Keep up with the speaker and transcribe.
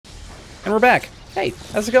And we're back. Hey,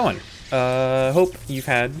 how's it going? Hope you've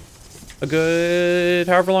had a good,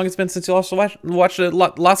 however long it's been since you last watched a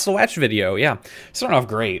Lost to Watch video. Yeah, starting off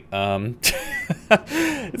great.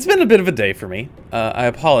 It's been a bit of a day for me. I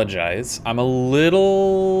apologize. I'm a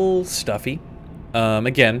little stuffy.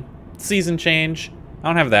 Again, season change. I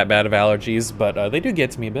don't have that bad of allergies, but they do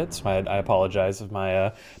get to me a bit, so I apologize if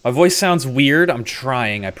my voice sounds weird. I'm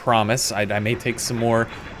trying, I promise. I may take some more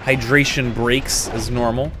hydration breaks as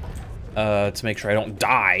normal to make sure I don't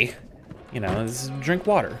die. You know, drink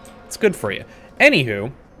water. It's good for you.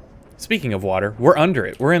 Anywho, speaking of water, we're under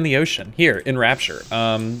it. We're in the ocean, here, in Rapture.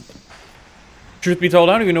 Truth be told,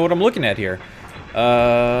 I don't even know what I'm looking at here.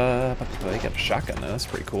 I got a shotgun though, that's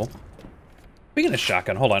pretty cool. Speaking of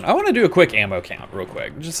shotgun, hold on. I want to do a quick ammo count real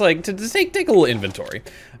quick, just like to take a little inventory.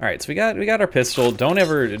 All right, so we got our pistol. Don't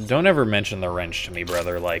ever mention the wrench to me,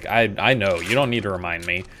 brother. Like I know you don't need to remind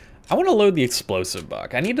me. I want to load the explosive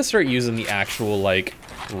buck. I need to start using the actual like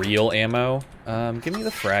real ammo. Give me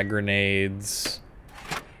the frag grenades.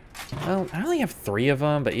 Well, I only have 3 of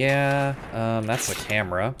them, but yeah, that's the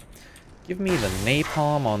camera. Give me the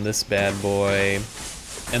napalm on this bad boy.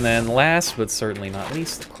 And then last, but certainly not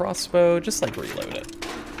least, the crossbow. Just like reload it.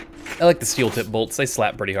 I like the steel tip bolts, they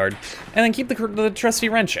slap pretty hard. And then keep the trusty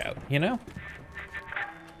wrench out, you know?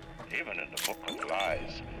 Even in the book of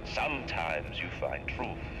lies, sometimes you find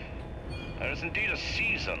truth. There is indeed a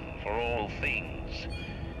season for all things.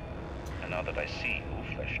 And now that I see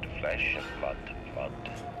you flesh to flesh and blood to blood,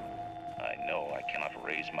 I know I cannot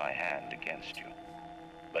raise my hand against you.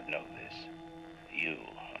 But know this, you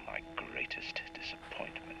are my greatest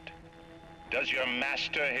disappointment. Does your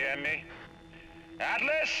master hear me?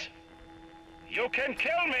 Atlas, you can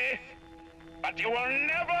kill me, but you will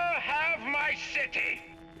never have my city.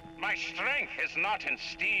 My strength is not in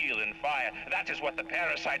steel and fire. That is what the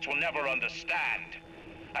parasites will never understand.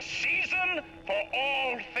 A season for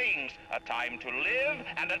all things. A time to live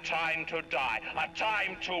and a time to die. A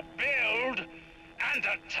time to build and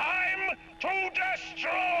a time to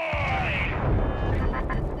destroy!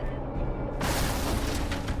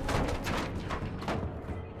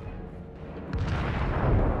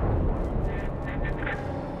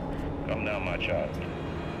 Come now, my child.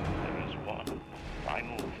 There is one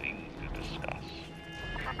final thing to discuss.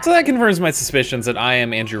 So that confirms my suspicions that I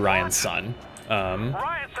am Andrew Ryan's son.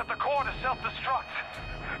 Ryan's at the core to self-destruct.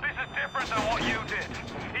 This is different than what you did.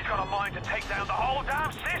 He's got a mind to take down the whole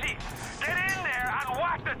damn city. Get in there and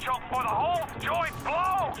whack the chump before the whole joint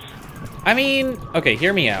blows. I mean, okay,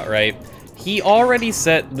 hear me out, right? He already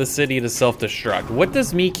set the city to self-destruct. What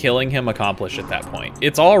does me killing him accomplish at that point?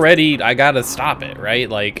 It's already, I gotta stop it, right?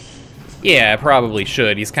 Like, yeah, I probably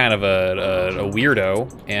should. He's kind of a weirdo,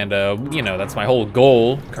 and you know, that's my whole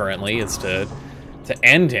goal currently, is to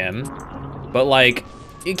end him. But like,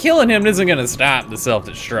 killing him isn't gonna stop the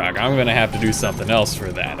self-destruct. I'm gonna have to do something else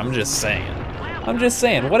for that. I'm just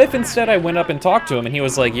saying. What if instead I went up and talked to him and he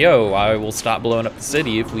was like, yo, I will stop blowing up the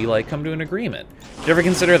city if we like come to an agreement. Did you ever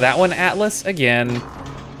consider that one, Atlas? Again,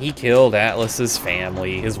 he killed Atlas's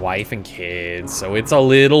family, his wife and kids, so it's a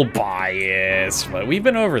little biased, but we've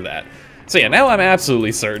been over that. So yeah, now I'm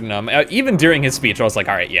absolutely certain. Even during his speech, I was like,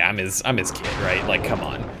 all right, yeah, I'm his kid, right? Like, come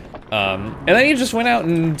on. And then he just went out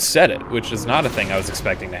and said it, which is not a thing I was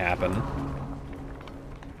expecting to happen.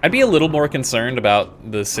 I'd be a little more concerned about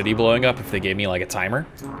the city blowing up if they gave me like a timer.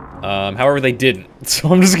 However, they didn't. So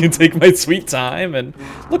I'm just gonna take my sweet time and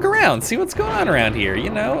look around, see what's going on around here, you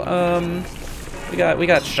know? We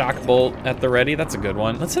got shock bolt at the ready, that's a good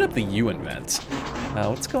one. Let's hit up the U invent.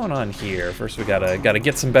 What's going on here? First we gotta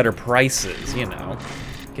get some better prices, you know.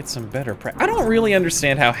 Get some better price. I don't really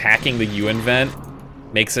understand how hacking the U invent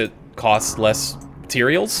makes it cost less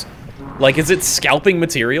materials. Like, is it scalping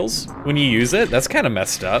materials when you use it? That's kind of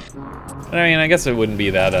messed up. I mean, I guess it wouldn't be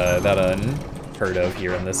that unheard of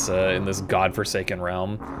here in this godforsaken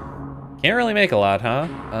realm. Can't really make a lot, huh?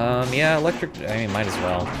 Yeah, electric. I mean, might as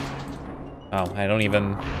well. Oh,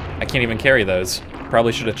 I can't even carry those.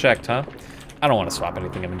 Probably should have checked, huh? I don't want to swap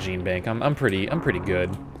anything in the gene bank. I'm pretty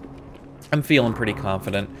good. I'm feeling pretty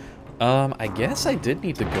confident. I guess I did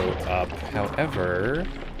need to go up. However,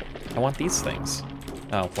 I want these things.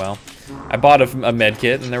 Oh, well, I bought a med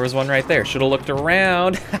kit and there was one right there. Should have looked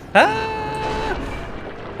around.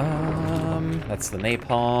 That's the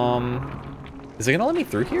napalm. Is it gonna let me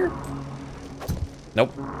through here?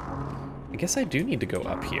 Nope. I guess I do need to go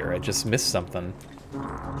up here. I just missed something.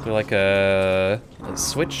 Is there like a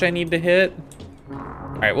switch I need to hit? All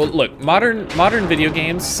right, well, look, modern video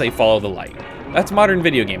games say follow the light. That's modern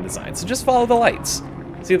video game design, so just follow the lights.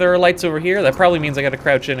 See, there are lights over here. That probably means I gotta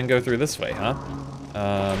crouch in and go through this way, huh?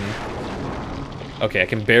 Okay, I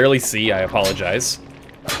can barely see. I apologize.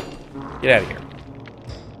 Get out of here.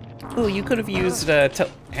 Oh, you could have used,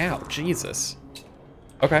 ow, Jesus.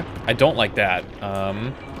 Okay, I don't like that. Let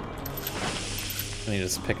me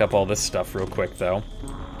just pick up all this stuff real quick, though.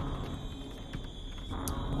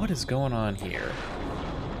 What is going on here?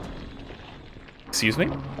 Excuse me?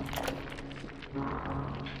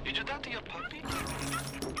 Did you talk to your puppy?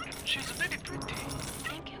 She's very pretty.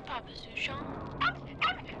 Thank you, Papa Sushon.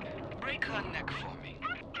 Break her neck for me.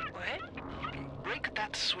 What? Break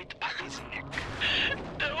that sweet puppy's neck.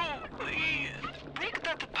 No, please. Break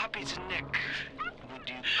that puppy's neck. Would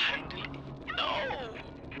you kindly? No.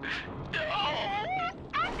 No.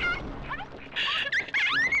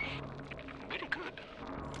 Very good.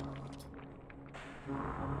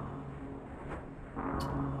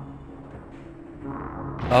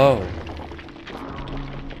 Oh.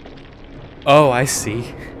 Oh, I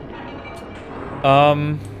see.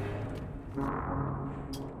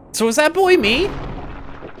 So is that boy me?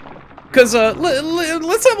 Cause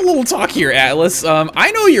let's have a little talk here, Atlas.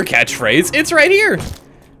 I know your catchphrase. It's right here.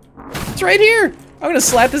 It's right here. I'm gonna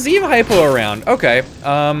slap this Eve hypo around. Okay.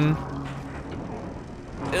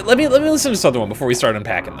 Let me listen to this other one before we start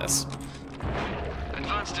unpacking this.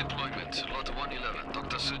 Advanced deployment, Lot 111,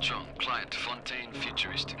 Dr. Suchong, client Fontaine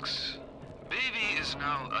Futuristics. Baby is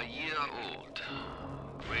now a year old,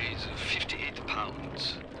 weighs 58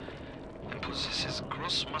 pounds, and possesses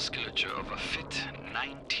gross musculature of a fit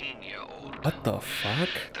 19-year-old. What the fuck?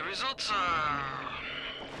 The results are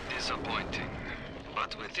disappointing,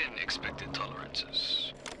 but within expected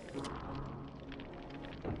tolerances.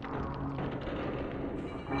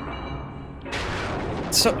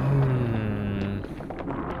 So,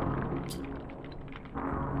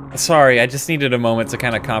 sorry, I just needed a moment to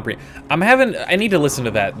kind of comprehend. I need to listen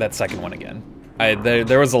to that second one again.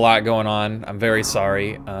 There was a lot going on. I'm very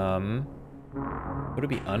sorry. Would it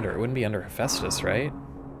be under? It wouldn't be under Hephaestus, right?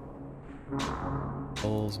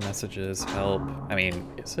 Polls, messages, help. I mean,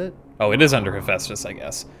 is it? Oh, it is under Hephaestus, I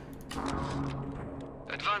guess.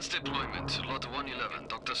 Advanced deployment, Lot 111,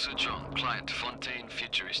 Dr. Suchong, client Fontaine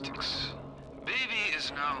Futuristics. Baby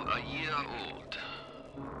is now a year old,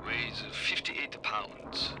 weighs 58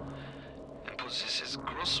 pounds, and possesses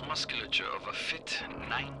gross musculature of a fit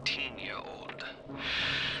 19-year-old.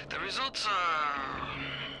 The results are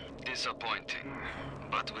disappointing,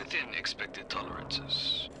 but within expected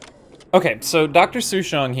tolerances. Okay, so Dr.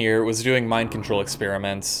 Sushong here was doing mind control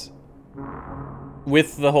experiments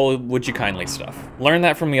with the whole would you kindly stuff. Learn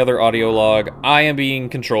that from the other audio log. I am being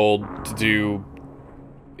controlled to do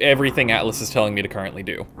everything Atlas is telling me to currently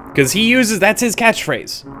do. Because that's his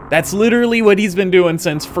catchphrase. That's literally what he's been doing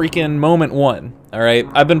since freaking moment one. Alright,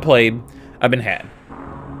 I've been played, I've been had.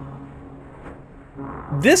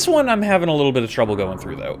 This one I'm having a little bit of trouble going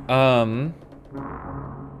through though.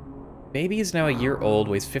 Baby is now a year old,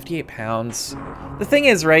 weighs 58 pounds. The thing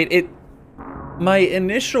is, right, my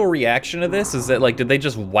initial reaction to this is that, like, did they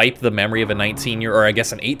just wipe the memory of a 19-year, or I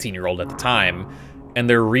guess an 18-year-old at the time, and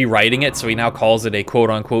they're rewriting it, so he now calls it a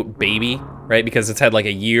quote-unquote baby, right? Because it's had, like,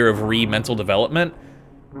 a year of mental development.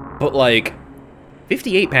 But, like,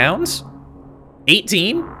 58 pounds?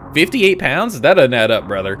 18? 58 pounds? That doesn't add up,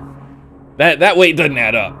 brother. That weight doesn't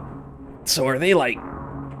add up. So are they, like,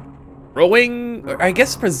 growing? I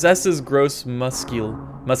guess possesses gross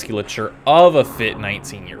musculature of a fit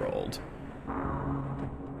 19-year-old.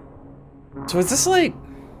 So is this, like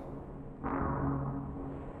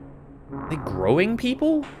growing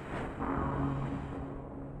people?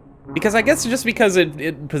 Because I guess just because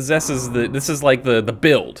it possesses this is like the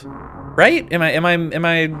build, right? Am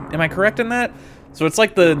I correct in that? So it's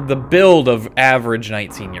like the build of average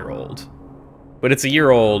 19-year-old, but it's a year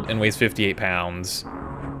old and weighs 58 pounds.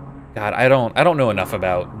 God, I don't know enough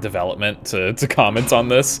about development to comment on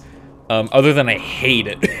this, other than I hate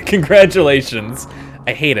it. Congratulations,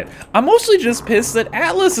 I hate it. I'm mostly just pissed that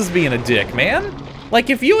Atlas is being a dick, man. Like,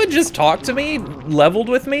 if you had just talked to me, leveled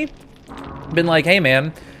with me, been like, hey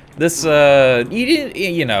man, this,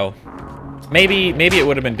 you know, maybe it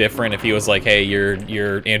would have been different if he was like, hey,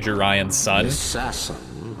 you're Andrew Ryan's son. The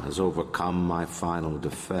assassin has overcome my final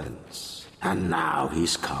defense, and now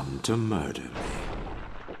he's come to murder me.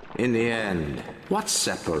 In the end, what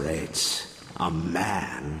separates a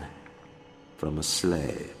man from a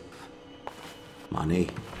slave? Money?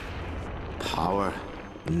 Power?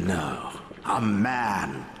 No. A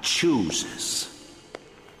man chooses.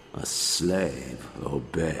 A slave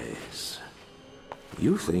obeys.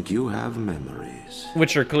 You think you have memories.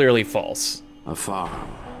 Which are clearly false. A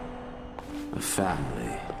farm. A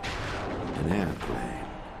family. An airplane.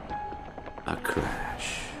 A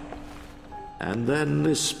crash. And then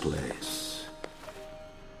this place.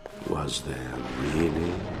 Was there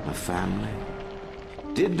really a family?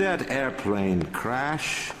 Did that airplane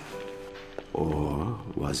crash? Or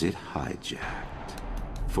was it hijacked?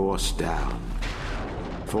 Forced down.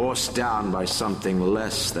 Forced down by something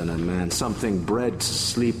less than a man, something bred to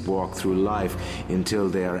sleepwalk through life until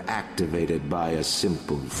they are activated by a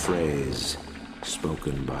simple phrase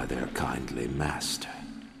spoken by their kindly master.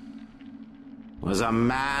 Was a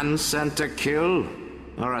man sent to kill,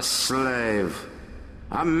 or a slave?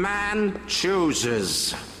 A man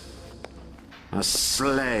chooses. A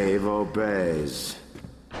slave obeys.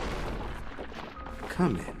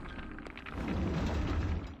 Come in.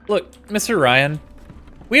 Look, Mr. Ryan,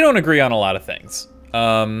 we don't agree on a lot of things.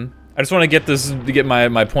 I just want to get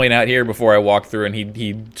my point out here before I walk through and he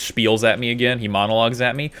spiels at me again. He monologues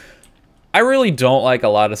at me. I really don't like a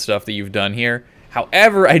lot of stuff that you've done here.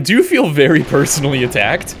 However, I do feel very personally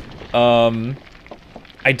attacked.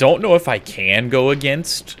 I don't know if I can go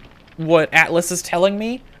against what Atlas is telling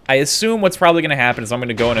me. I assume what's probably going to happen is I'm going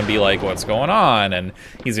to go in and be like, what's going on? And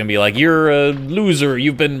he's going to be like, you're a loser,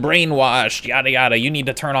 you've been brainwashed, yada yada, you need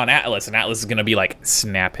to turn on Atlas. And Atlas is going to be like,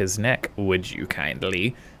 snap his neck, would you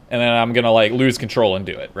kindly? And then I'm going to like lose control and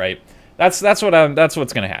do it, right? That's what's going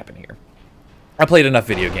to happen here. I played enough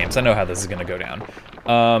video games, I know how this is going to go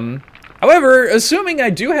down. However, assuming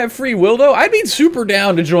I do have free will though, I'd be super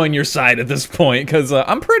down to join your side at this point, because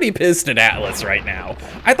I'm pretty pissed at Atlas right now.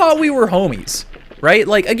 I thought we were homies. Right?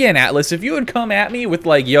 Like, again, Atlas, if you had come at me with,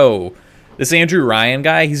 like, yo, this Andrew Ryan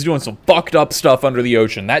guy, he's doing some fucked up stuff under the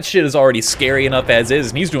ocean. That shit is already scary enough as is,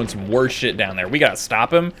 and he's doing some worse shit down there. We gotta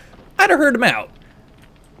stop him. I'd have heard him out.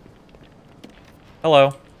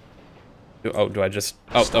 Hello. Do I just...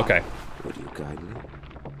 Oh, Stop. Okay. Would you kindly?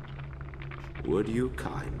 Would you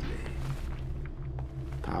kindly?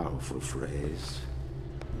 Powerful phrase.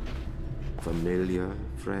 Familiar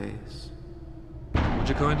phrase. Would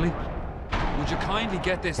you kindly? Would you kindly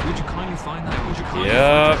get this? Would you kindly find that? Would you kindly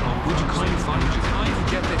Yep. Would you kindly find? Would you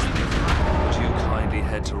kindly get this? Would you kindly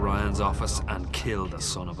head to Ryan's office and kill the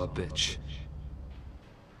son of a bitch?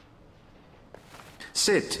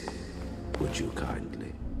 Sit. Would you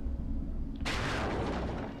kindly?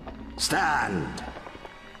 Stand.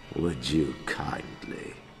 Would you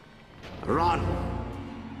kindly? Run.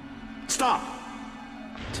 Stop.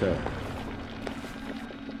 Turn.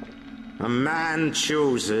 A man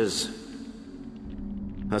chooses.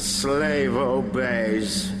 A slave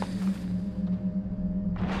obeys.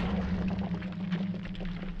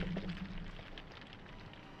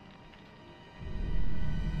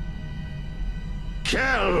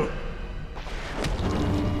 Kill!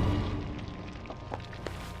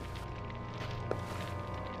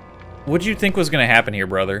 What'd you think was gonna happen here,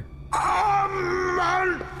 brother? A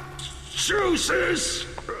man chooses.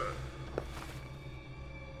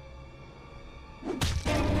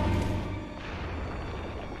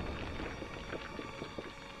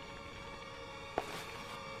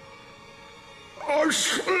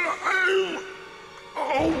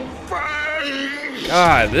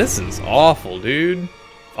 God, this is awful, dude.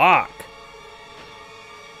 Fuck.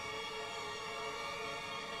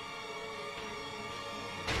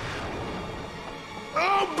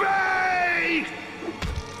 Obey!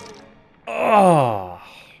 Oh.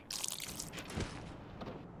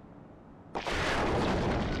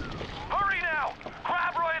 Hurry now!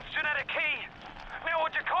 Grab Ryan's genetic key! Now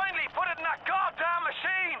would you kindly put it in that goddamn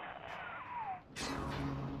machine?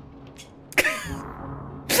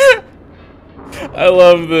 I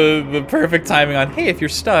love the perfect timing on, hey, if you're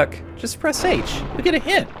stuck, just press H. You'll get a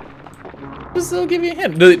hint. They'll give you a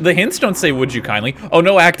hint. The hints don't say, would you kindly? Oh,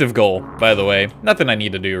 no active goal, by the way. Nothing I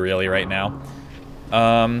need to do, really, right now.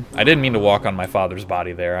 I didn't mean to walk on my father's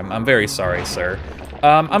body there. I'm very sorry, sir.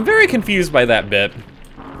 I'm very confused by that bit.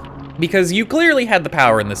 Because you clearly had the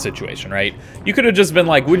power in this situation, right? You could have just been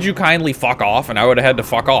like, would you kindly fuck off? And I would have had to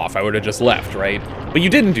fuck off. I would have just left, right? But you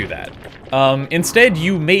didn't do that. Instead,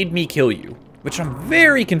 you made me kill you, which I'm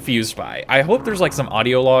very confused by. I hope there's like some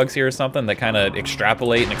audio logs here or something that kind of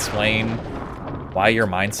extrapolate and explain why your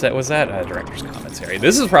mindset was that. Director's commentary.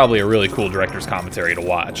 This is probably a really cool director's commentary to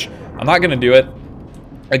watch. I'm not gonna do it.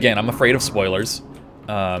 Again, I'm afraid of spoilers.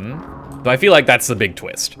 But I feel like that's the big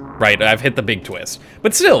twist, right? I've hit the big twist.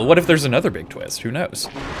 But still, what if there's another big twist? Who knows? So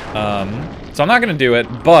I'm not gonna do it,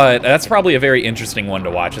 but that's probably a very interesting one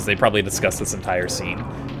to watch as they probably discuss this entire scene,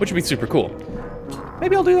 which would be super cool.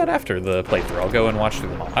 Maybe I'll do that after the playthrough. I'll go and watch through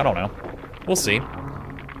them all. I don't know. We'll see.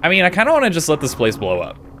 I mean, I kind of want to just let this place blow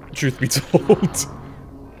up, truth be told.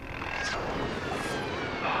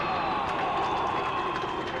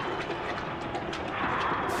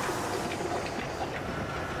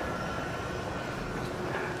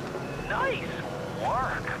 Nice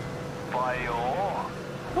work. Bio.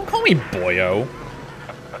 Don't call me boyo.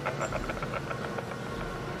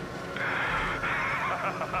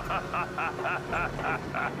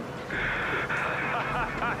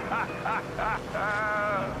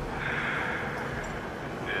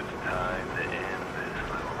 It's time to end this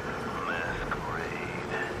little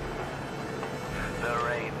masquerade. There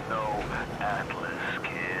ain't no Atlas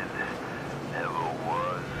kid. Never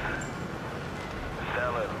was.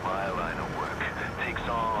 Selling my line of work takes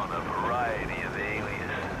on a variety of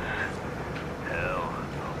aliases. Hell,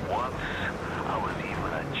 once I was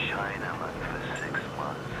even a Chinaman for 6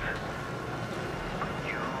 months.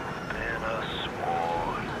 You've been a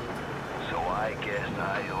sworn, so I guess I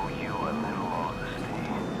owe you a little honesty.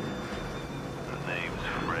 The name's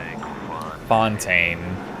Frank Fontaine.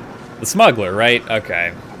 The smuggler, right?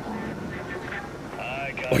 Okay.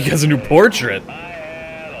 Oh, he has a new portrait. I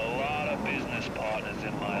had a lot of business partners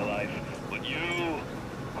in my life, but you,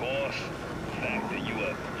 of course, the fact that you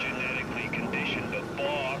were genetically conditioned to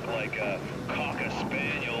bark like a cocker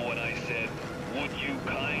spaniel when I said, would you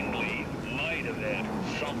kindly, might have had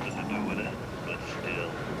something to do with it, but still,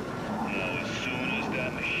 you know, as soon as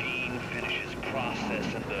that machine finishes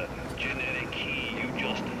processing the genetic key you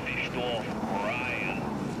just fished off Ryan,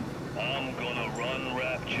 I'm gonna run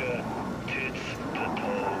Rapture tits to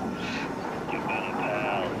toes. You've been a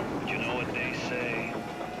pal. You know what they say?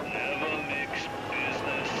 Never mix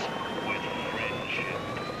business with friendship.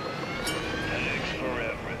 Thanks for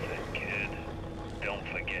everything, kid. Don't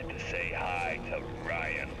forget to say hi to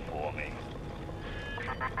Ryan for me.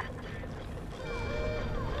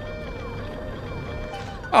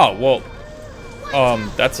 Oh, well,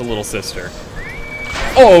 that's a little sister.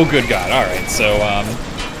 Oh, good God. All right, so,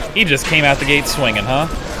 he just came out the gate swinging, huh?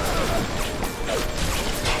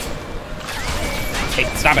 Hey,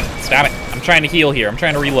 stop it, stop it. I'm trying to heal here. I'm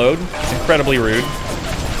trying to reload. It's incredibly rude.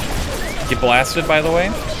 Get blasted, by the way.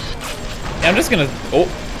 Yeah, I'm just gonna, oh.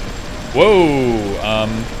 Whoa,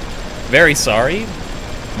 very sorry.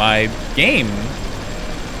 My game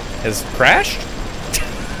has crashed?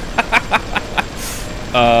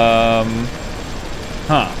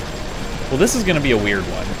 Huh. Well, this is gonna be a weird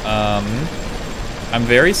one. I'm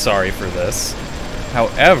very sorry for this.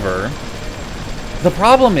 However, the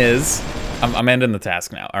problem is, I'm ending the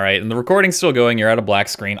task now, all right? And the recording's still going. You're at a black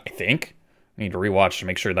screen, I think. I need to rewatch to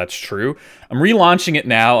make sure that's true. I'm relaunching it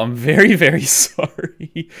now. I'm very, very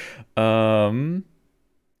sorry. Start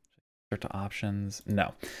to options.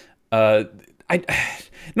 No.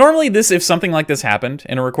 Normally if something like this happened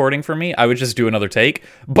in a recording for me, I would just do another take.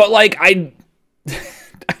 But like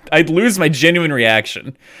I'd lose my genuine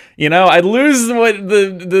reaction. You know, I'd lose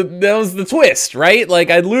that was the twist, right? Like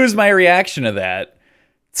I'd lose my reaction to that.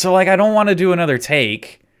 So like I don't want to do another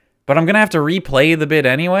take, but I'm gonna have to replay the bit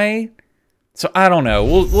anyway. So I don't know.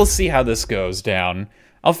 We'll see how this goes down.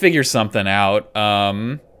 I'll figure something out.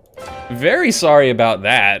 Very sorry about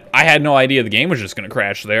that. I had no idea the game was just gonna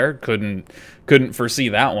crash there. Couldn't foresee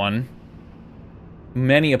that one.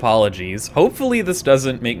 Many apologies. Hopefully this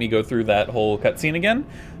doesn't make me go through that whole cutscene again.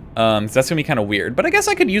 'Cause that's gonna be kind of weird. But I guess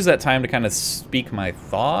I could use that time to kind of speak my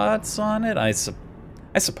thoughts on it. I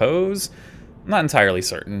suppose. I'm not entirely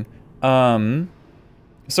certain.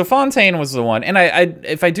 So Fontaine was the one, and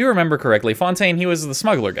if I do remember correctly, Fontaine, he was the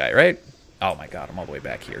smuggler guy, right? Oh my God, I'm all the way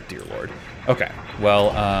back here, dear Lord. Okay,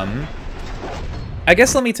 well, I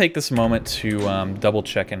guess let me take this moment to double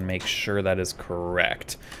check and make sure that is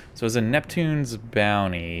correct. So it's a Neptune's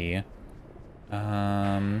Bounty.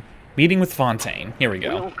 Meeting with Fontaine. Here we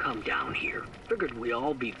go. We all come down here. Figured we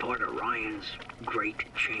all be part of Ryan's great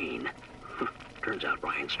chain. Turns out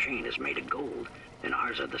Ryan's chain is made of gold, and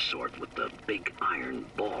ours are the sort with the big iron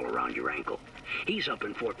ball around your ankle. He's up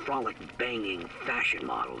in Fort Frolic banging fashion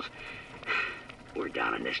models. We're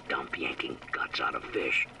down in this dump yanking guts out of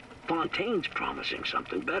fish. Fontaine's promising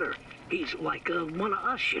something better. He's like one of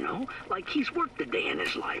us, you know? Like he's worked a day in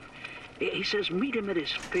his life. He says meet him at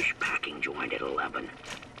his fish packing joint at 11.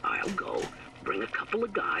 I'll go, bring a couple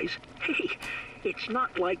of guys. Hey, it's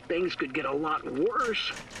not like things could get a lot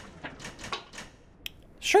worse.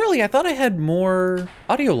 Surely, I thought I had more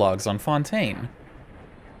audio logs on Fontaine.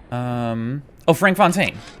 Oh, Frank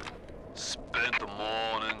Fontaine. Spent the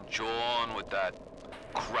morning jawing with that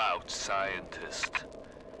Kraut scientist.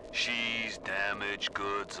 She's damaged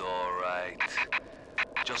goods, all right.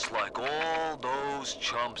 Just like all those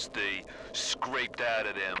chumps they scraped out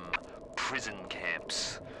of them prison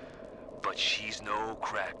camps. But she's no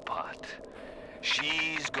crackpot.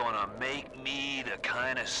 She's gonna make me the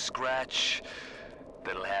kind of scratch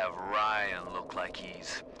that'll have Ryan look like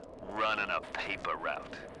he's running a paper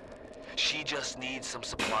route. She just needs some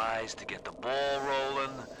supplies to get the ball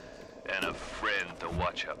rolling, and a friend to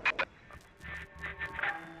watch her.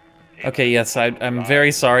 Okay, yes, I'm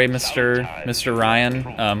very sorry, Mr.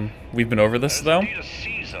 Ryan. We've been over this though.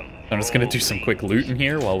 I'm just gonna do some quick loot in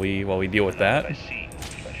here while we deal with that.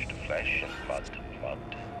 Flesh to flesh and blood to blood.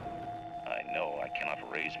 I know I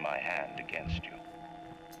cannot raise my hand against you,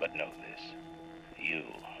 but know this: you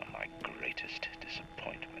are my greatest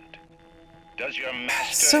disappointment. Does your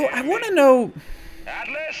master? So I want to know.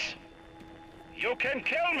 Atlas, you can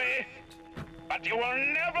kill me, but you will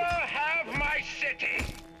never have my city.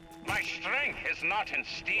 My strength is not in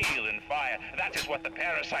steel and fire. That is what the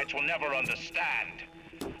parasites will never understand.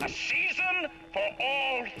 A season for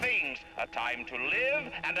all things. A time to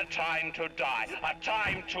live and a time to die. A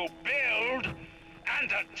time to build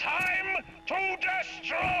and a time to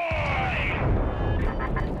destroy.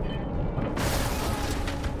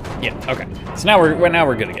 Yeah. Okay. So now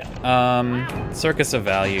we're good again. Circus of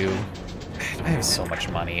Value. I have so much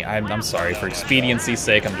money. I'm sorry. For expediency's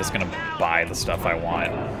sake, I'm just gonna buy the stuff I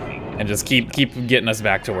want and just keep getting us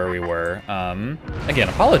back to where we were. Again,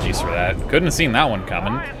 apologies for that. Couldn't have seen that one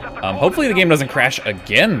coming. Hopefully the game doesn't crash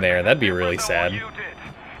again there. That'd be really sad.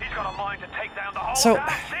 So,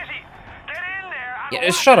 yeah,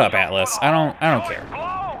 shut up, Atlas. I don't care.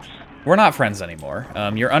 We're not friends anymore.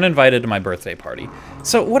 You're uninvited to my birthday party.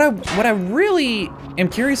 So what I really am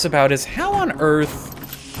curious about is how on earth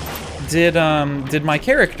did my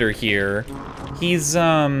character here? He's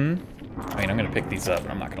I mean, I'm gonna pick these up,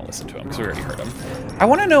 and I'm not gonna listen to him because we already heard him. I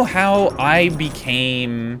want to know how I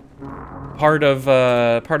became part of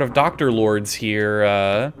Dr. Lord's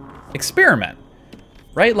here experiment,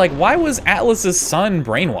 right? Like, why was Atlas's son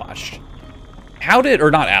brainwashed? How did,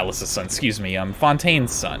 or not Atlas's son, excuse me,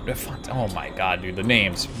 Fontaine's son. Oh my God, dude, the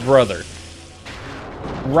names, brother.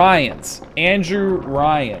 Ryan's, Andrew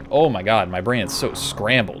Ryan. Oh my God, my brain is so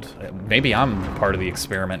scrambled. Maybe I'm part of the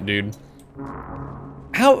experiment, dude.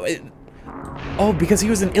 How? Oh, because he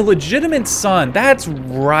was an illegitimate son. That's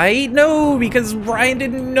right. No, because Ryan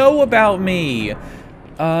didn't know about me.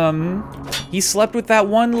 He slept with that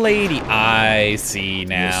one lady. I see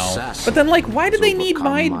now. But then, like, why do they need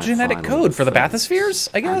my genetic code for the bathyspheres?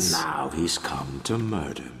 I guess. And now he's come to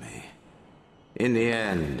murder me. In the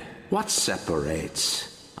end, what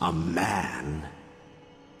separates a man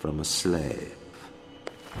from a slave?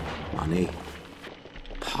 Money?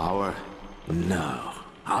 Power? No.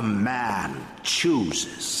 A man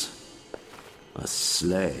chooses. A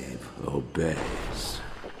slave obeys.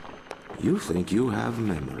 You think you have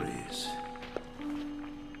memories.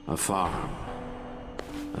 A farm.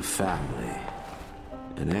 A family.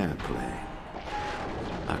 An airplane.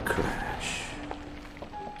 A crash.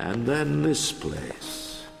 And then this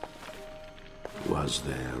place. Was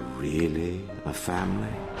there really a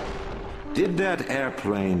family? Did that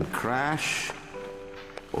airplane crash?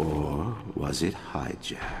 Or was it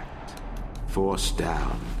hijacked? Forced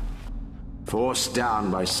down. Forced down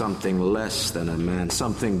by something less than a man,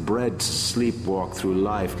 something bred to sleepwalk through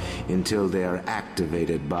life until they are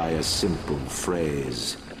activated by a simple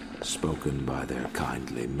phrase spoken by their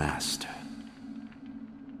kindly master.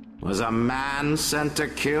 Was a man sent to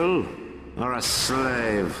kill, or a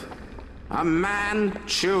slave? A man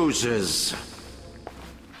chooses.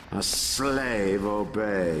 A slave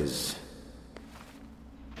obeys.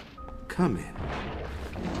 Come in.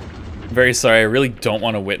 Very sorry, I really don't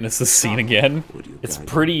want to witness this scene again. It's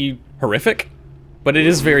pretty horrific, but it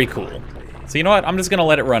is very cool. So you know what? I'm just gonna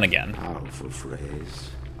let it run again. Powerful phrase.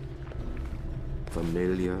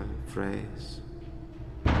 Familiar phrase.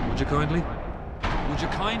 Would you kindly? Would you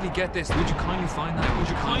kindly get this? Would you kindly find that? Would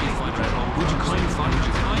you kindly find that? Would you kindly find? Would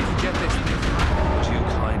you kindly get this? Would you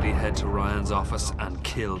kindly head to Ryan's office and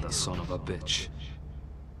kill the son of a bitch?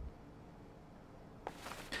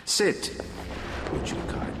 Sit. Would you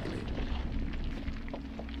kindly?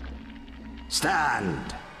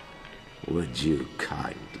 Stand. Would you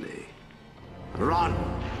kindly? Run.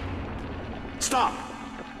 Stop.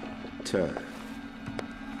 Turn.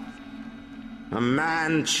 A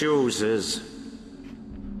man chooses.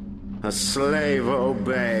 A slave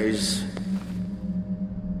obeys.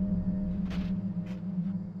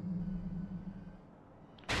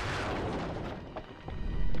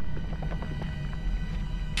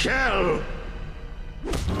 Kill!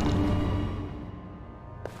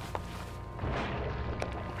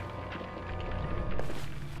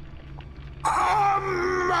 A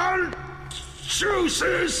man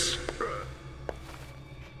chooses!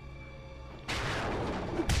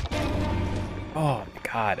 Oh my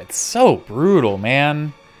God, it's so brutal,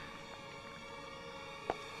 man.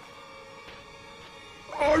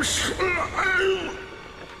 A slave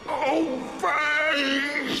obeys!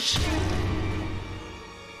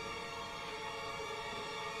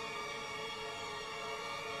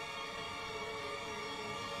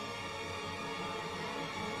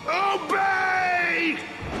 Obey!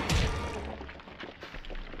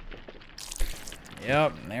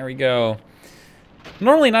 Yep, there we go.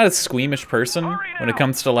 Normally not a squeamish person when it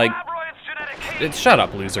comes to like... Shut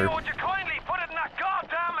up, loser.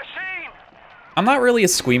 I'm not really a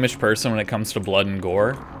squeamish person when it comes to blood and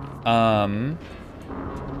gore.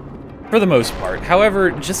 For the most part.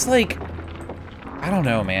 However, just like... I don't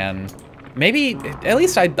know, man. Maybe, at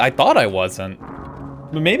least I thought I wasn't.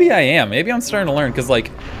 But maybe I am. Maybe I'm starting to learn, because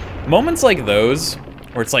like, moments like those,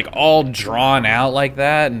 where it's like all drawn out like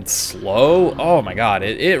that and slow, oh my god,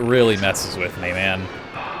 it really messes with me, man.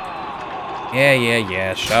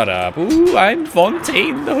 Yeah, shut up. Ooh, I'm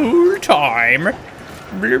Fontaine the whole time.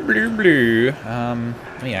 Blue, blue, blue.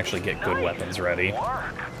 Let me actually get good weapons ready.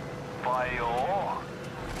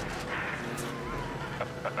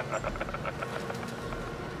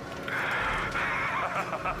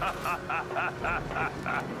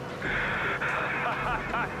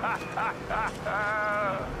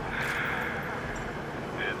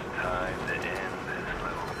 It's time to end this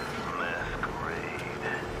little masquerade.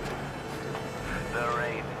 There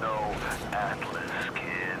ain't no Atlas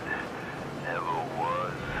kid. Never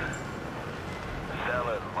was.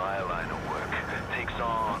 Selling my line of work takes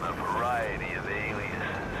on a variety of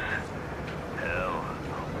aliases. Hell,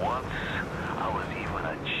 once I was even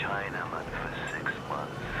a Chinaman for 6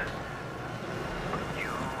 months. But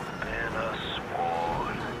you've been a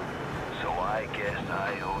sport, so I guess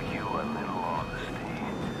I owe you a little honesty.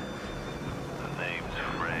 The name's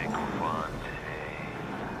Frank Fontaine.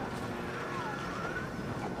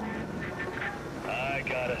 I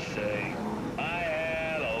gotta say, I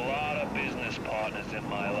had a lot of business partners in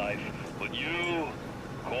my life, but you,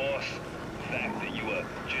 of course, the fact that you were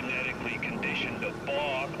genetically conditioned to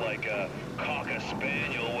bark like a cocker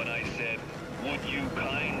spaniel when I said, would you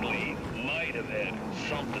kindly, might have had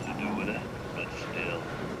something to do with it, but still.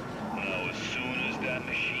 Now, as soon as that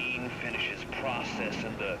machine finishes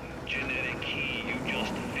processing the genetic key you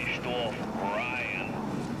just fished off Ryan,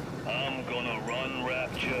 I'm gonna run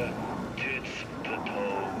Rapture tits to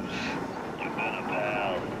toes. You've been a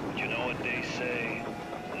pal, but you know what they say?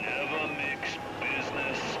 Never mix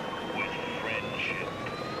business with friendship.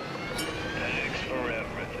 Thanks for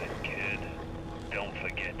everything, kid. Don't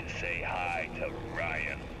forget to say hi to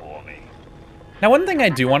Ryan for me. Now, one thing I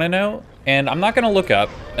do want to know, and I'm not going to look up,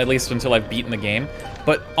 at least until I've beaten the game,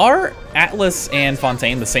 but are Atlas and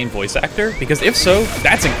Fontaine the same voice actor? Because if so,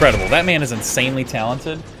 that's incredible. That man is insanely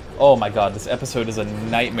talented. Oh my god, this episode is a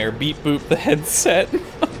nightmare. Beep boop the headset.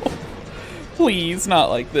 Please, not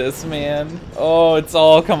like this, man. Oh, it's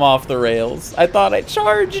all come off the rails. I thought I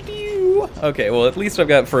charged you. Okay, well, at least I've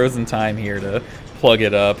got frozen time here to plug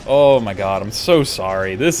it up. Oh my god, I'm so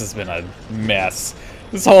sorry. This has been a mess.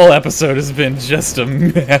 This whole episode has been just a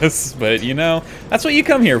mess, but you know, that's what you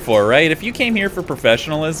come here for, right? If you came here for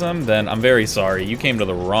professionalism, then I'm very sorry. You came to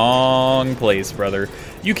the wrong place, brother.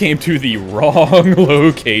 You came to the wrong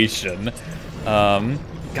location.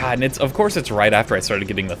 God, and of course it's right after I started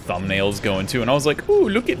getting the thumbnails going too, and I was like, ooh,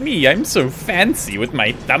 look at me, I'm so fancy with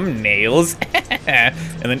my thumbnails. And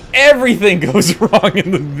then everything goes wrong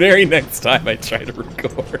in the very next time I try to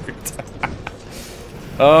record.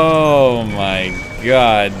 Oh my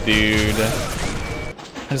god, dude.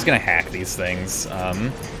 I'm just gonna hack these things.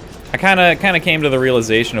 I kinda came to the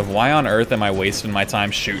realization of why on earth am I wasting my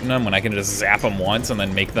time shooting them when I can just zap them once and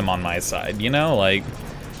then make them on my side, you know? Like,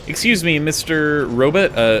 excuse me, Mr.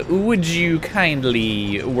 Robot, would you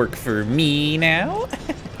kindly work for me now?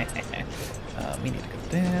 We need to go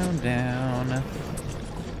down, down,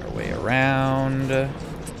 our way around.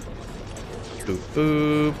 Boop,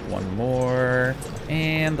 boop, one more,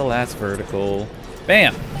 and the last vertical.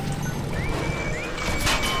 Bam!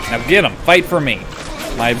 Now get them, fight for me.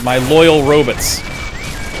 My loyal robots.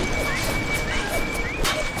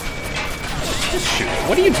 Just shoot it.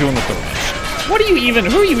 What are you doing with the wrench? What are you even,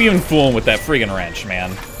 who are you even fooling with that friggin' wrench,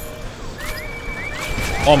 man?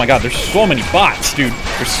 Oh my god, there's so many bots, dude.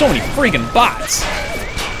 There's so many friggin' bots.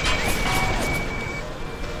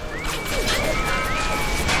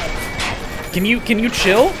 Can you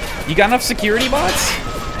chill? You got enough security bots?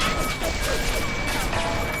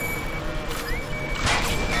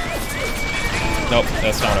 Nope,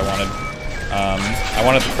 that's not what I wanted. I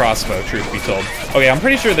wanted the crossbow, truth be told. Okay, I'm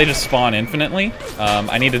pretty sure they just spawn infinitely.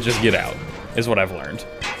 I need to just get out, is what I've learned.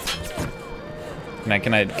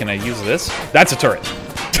 Can I use this? That's a turret.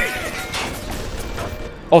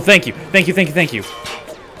 Oh, thank you. Thank you, thank you, thank you.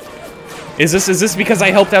 Is this because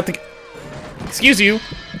I helped out the... Excuse you.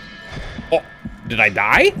 Oh, did I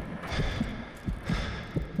die?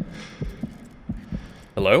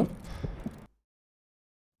 Hello?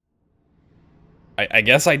 I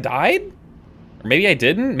guess I died? Or maybe I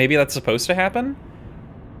didn't? Maybe that's supposed to happen?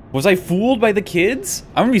 Was I fooled by the kids?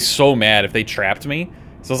 I'm gonna be so mad if they trapped me.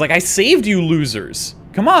 So I was like, I saved you losers.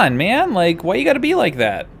 Come on, man. Like, why you gotta be like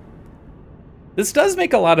that? This does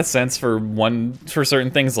make a lot of sense for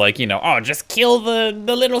certain things like, you know, oh, just kill the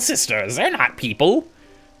little sisters. They're not people.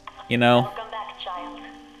 You know? Welcome back, child.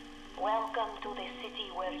 Welcome to the city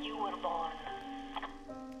where you were born.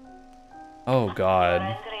 Oh, God.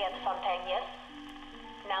 You're angry at Fontaine, yes?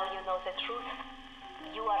 Now you know the truth.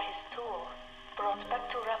 You are his tool, brought back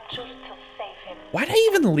to Rapture to save him. Why'd I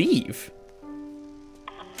even leave?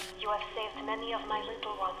 You have saved many of my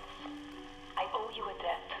little ones. I owe you a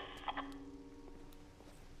debt.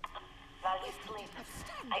 While you sleep,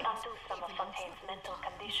 I undo some of Fontaine's mental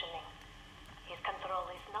conditioning. His control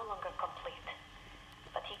is no longer complete,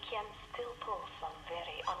 but he can still pull some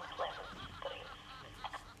very unpleasant strings.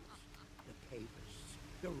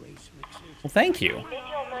 Well, thank you. He made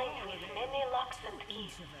your mind with many locks and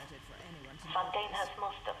keys. Fontaine has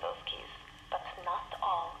most of those keys, but not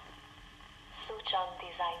all. Suchong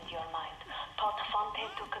designed your mind, taught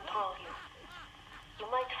Fontaine to control you. You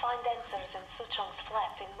might find answers in Suchong's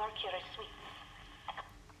flat in Mercury Suites.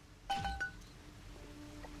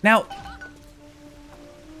 Now,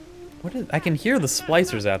 I can hear the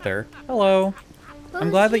splicers out there. Hello. I'm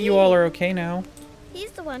glad that you all are okay now.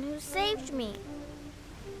 He's the one who saved me.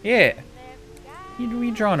 Yeah. What are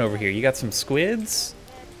you drawing over here? You got some squids?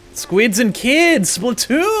 Squids and kids!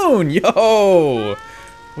 Splatoon! Yo!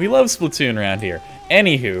 We love Splatoon around here.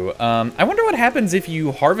 Anywho, I wonder what happens if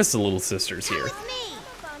you harvest the little sisters here.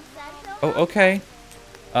 Oh, okay.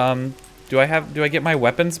 Do I get my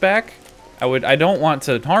weapons back? I don't want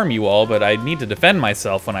to harm you all, but I need to defend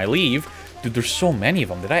myself when I leave. Dude, there's so many of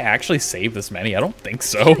them. Did I actually save this many? I don't think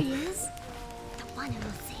so. There he is. The one who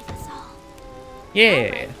will save us all.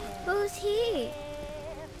 Yeah. Who's he?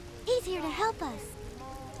 He's here to help us.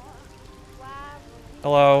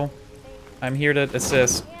 Hello. I'm here to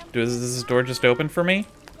assist. Does this door just open for me?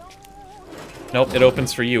 Nope, it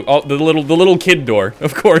opens for you. Oh, the little kid door.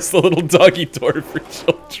 Of course, the little doggy door for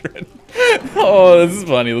children. Oh, this is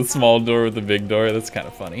funny. The small door with the big door. That's kind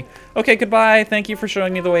of funny. Okay, goodbye. Thank you for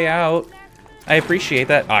showing me the way out. I appreciate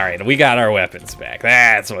that. All right, we got our weapons back.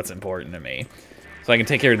 That's what's important to me. So I can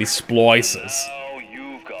take care of these splices. Oh,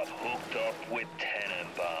 you've got hooked up with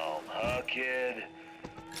Tenenbaum, huh, kid?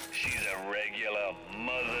 She's a regular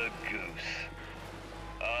mother goose.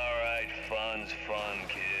 Alright, fun's fun,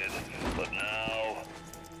 kid. But now,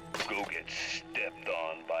 go get stepped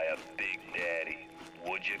on by a big daddy.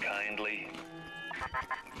 Would you kindly?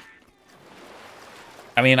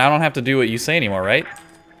 I mean, I don't have to do what you say anymore, right?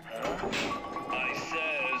 I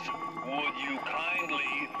says, would you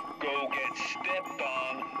kindly go get stepped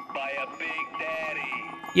on by a big daddy?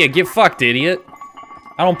 Yeah, get fucked, idiot.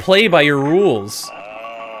 I don't play by your rules.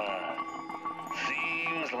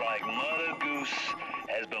 Seems like Mother Goose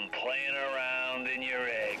has been playing around in your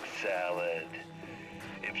egg salad.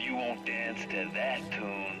 If you won't dance to that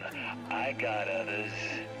tune, I got others.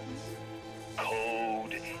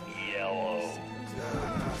 Code Yellow.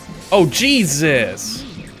 Oh, Jesus!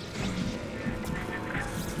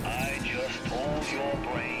 I just told your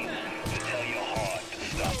brain to tell your heart to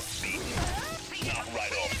stop beating. Not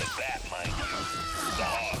right off the bat, mind you. The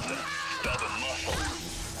heart's a stubborn muscle,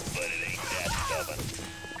 but it ain't that stubborn.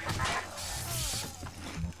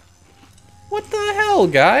 What the hell,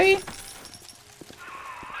 guy?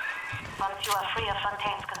 Once you are free of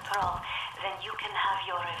Fontaine's control, then you can have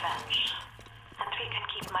your revenge. And we can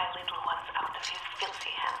keep my little ones out of his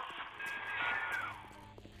filthy hands.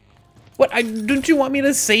 What, don't you want me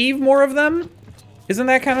to save more of them? Isn't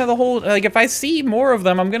that kind of the whole, like, if I see more of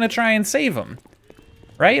them, I'm gonna try and save them.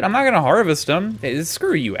 Right? I'm not gonna harvest them.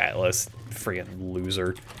 Screw you, Atlas. Freaking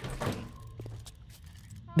loser.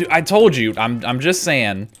 Dude, I told you, I'm just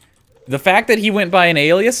saying, the fact that he went by an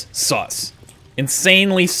alias, sus.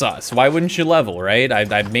 Insanely sus. Why wouldn't you level, right?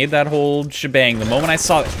 I made that whole shebang the moment I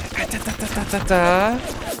saw it.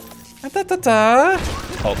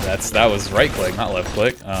 Oh, that was right click, not left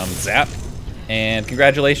click. Zap. And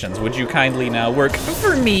congratulations. Would you kindly now work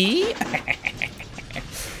for me?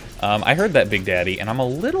 I heard that, Big Daddy, and I'm a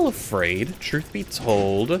little afraid, truth be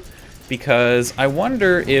told, because I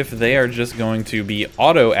wonder if they are just going to be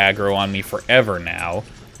auto aggro on me forever now.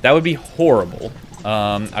 That would be horrible.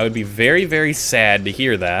 I would be very, very sad to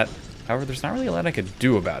hear that. However, there's not really a lot I could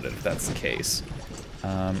do about it if that's the case.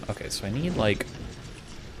 Okay, so I need, like,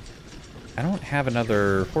 I don't have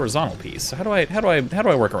another horizontal piece. So how do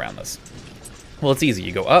I work around this? Well, it's easy.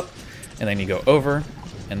 You go up, and then you go over,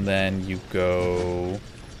 and then you go.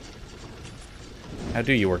 How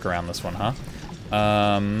do you work around this one, huh?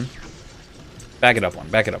 Back it up one,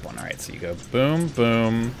 back it up one. All right, so you go boom,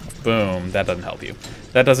 boom, boom. That doesn't help you.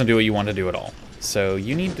 That doesn't do what you want to do at all. So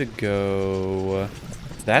you need to go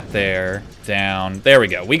that there, down. There we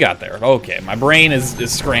go, we got there. Okay, my brain is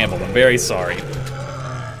scrambled, I'm very sorry.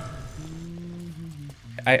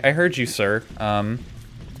 I heard you, sir.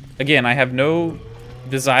 Again, I have no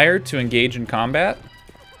desire to engage in combat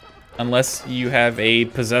unless you have a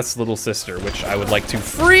possessed little sister, which I would like to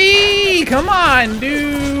free! Come on,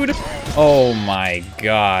 dude! Oh my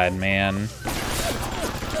god, man.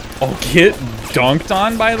 Oh, get dunked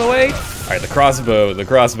on, by the way? Alright, the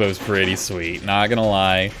crossbow's pretty sweet, not gonna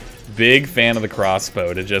lie. Big fan of the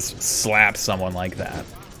crossbow to just slap someone like that.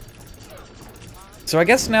 So I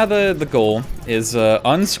guess now the goal is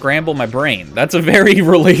unscramble my brain. That's a very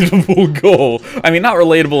relatable goal. I mean, not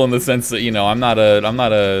relatable in the sense that, you know, I'm not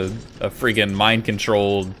a freaking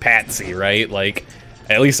mind-controlled patsy, right? Like,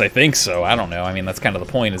 at least I think so. I don't know. I mean, that's kind of the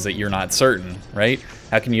point, is that you're not certain, right?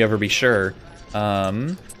 How can you ever be sure?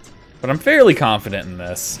 But I'm fairly confident in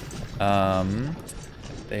this.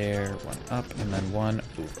 There, one up, and then one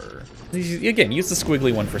over. Again, use the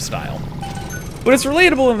squiggly one for style. But it's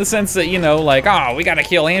relatable in the sense that, you know, like, oh, we gotta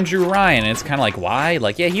kill Andrew Ryan. And it's kind of like, why?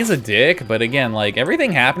 Like, yeah, he's a dick, but again, like,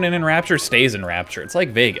 everything happening in Rapture stays in Rapture. It's like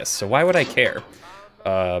Vegas, so why would I care?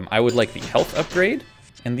 I would like the health upgrade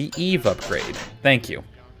and the Eve upgrade. Thank you.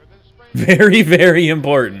 Very, very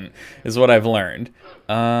important is what I've learned. Is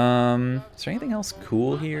there anything else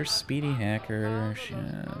cool here? Speedy hacker,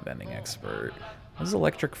 vending expert. What is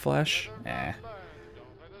electric flesh? Eh.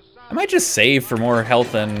 I might just save for more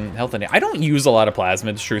health and I don't use a lot of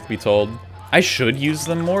plasmids, truth be told. I should use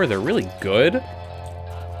them more. They're really good.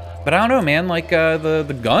 But I don't know, man. Like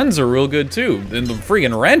the guns are real good too, and the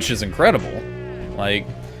friggin' wrench is incredible. Like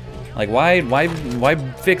why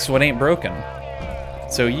fix what ain't broken?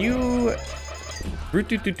 So you,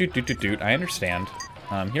 I understand.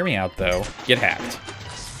 Hear me out though. Get hacked.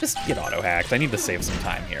 Just get auto hacked. I need to save some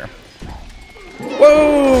time here.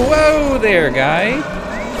 Whoa, whoa there, guy.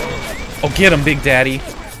 Oh, get him, Big Daddy.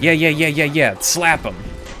 Yeah. Slap him.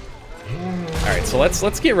 All right, so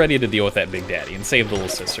let's get ready to deal with that Big Daddy and save the little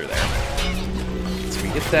sister there. So we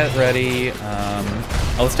get that ready.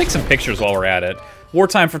 Oh, let's take some pictures while we're at it.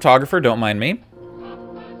 Wartime photographer, don't mind me.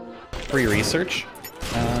 Free research.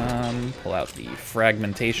 Pull out the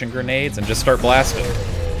fragmentation grenades and just start blasting.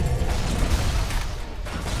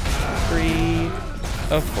 3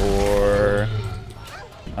 of 4.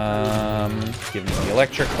 Give me the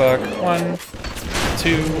electric buck. 1,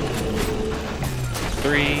 2,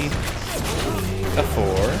 3, a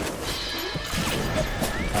 4.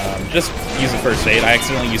 Just use the first aid. I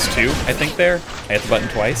accidentally used 2, I think there. I hit the button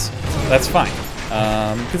twice. That's fine.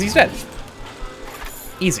 Because he's dead.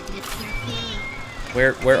 Easy.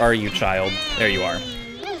 Where are you, child? There you are.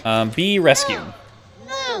 Be rescued.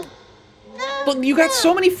 Look, you got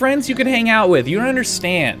so many friends you could hang out with. You don't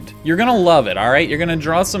understand. You're gonna love it, all right? You're gonna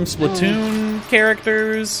draw some Splatoon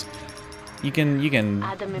characters. You can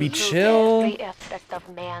be chill. Every aspect of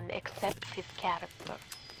man except his character.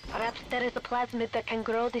 Perhaps there is a plasmid that can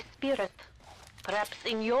grow the spirit. Perhaps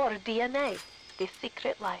in your DNA, the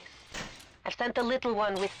secret lies. I've sent a little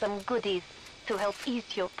one with some goodies to help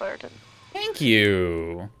ease your burden. Thank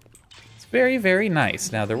you. It's very, very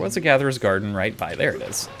nice. Now, there was a Gatherer's Garden right by. There it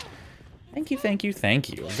is. Thank you, thank you, thank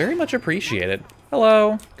you. Very much appreciated.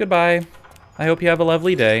 Hello, goodbye. I hope you have a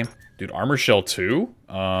lovely day. Dude, Armor Shell 2? Is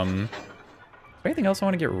there anything else I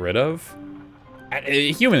want to get rid of?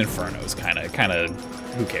 Human Inferno's kinda,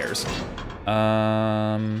 who cares?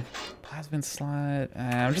 Plasmid slot,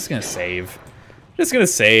 I'm just gonna save. Just gonna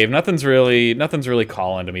save, nothing's really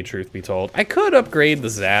calling to me, truth be told. I could upgrade the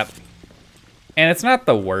Zap, and it's not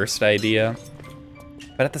the worst idea,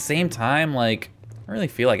 but at the same time, like, I don't really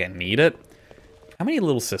feel like I need it. How many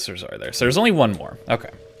little sisters are there? So there's only one more.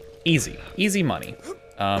 Okay. Easy. Easy money.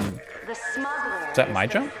 Is that my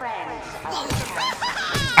jump?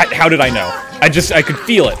 How did I know? I could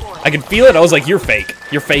feel it. I could feel it. I was like, you're fake.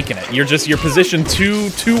 You're faking it. You're positioned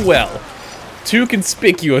too well. Too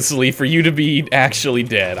conspicuously for you to be actually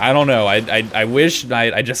dead. I don't know. I wish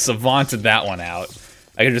I just savanted that one out.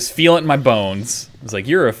 I could just feel it in my bones. I was like,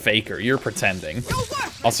 you're a faker. You're pretending.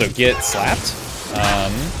 Also, get slapped.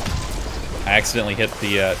 I accidentally hit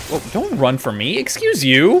the, oh, don't run from me. Excuse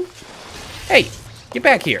you. Hey, get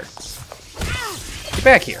back here. Get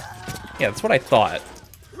back here. Yeah, that's what I thought.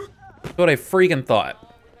 That's what I freaking thought.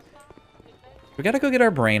 We gotta go get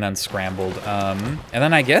our brain unscrambled. And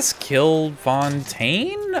then I guess kill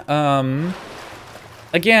Fontaine?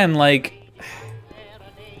 Again, like,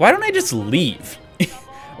 why don't I just leave?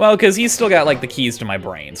 Well, because he's still got, like, the keys to my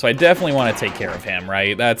brain, so I definitely want to take care of him,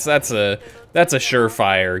 right? That's a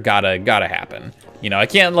surefire, gotta happen. You know, I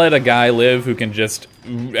can't let a guy live who can just,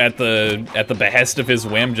 at the behest of his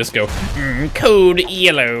whim, just go, code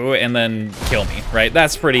yellow, and then kill me, right?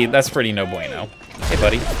 That's pretty no bueno. Hey,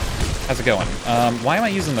 buddy. How's it going? Why am I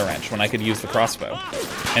using the wrench when I could use the crossbow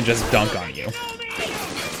and just dunk on you?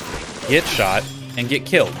 Get shot and get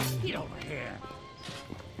killed.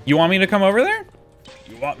 You want me to come over there?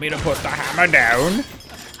 You want me to put the hammer down?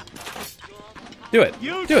 Do it.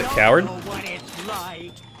 Do it, coward.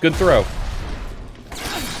 Good throw.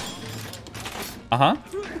 Uh-huh.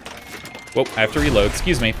 Whoa, I have to reload.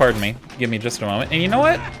 Excuse me, pardon me. Give me just a moment. And you know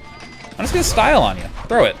what? I'm just gonna style on you.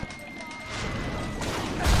 Throw it.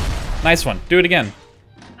 Nice one. Do it again.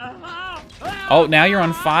 Oh, now you're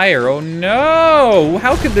on fire. Oh no!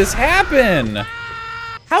 How could this happen?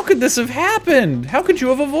 How could this have happened? How could you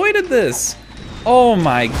have avoided this? Oh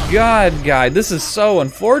my god, guy. This is so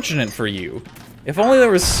unfortunate for you. If only there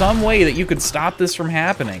was some way that you could stop this from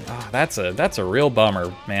happening. Oh, that's a real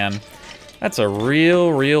bummer, man. That's a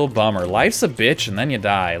real bummer. Life's a bitch and then you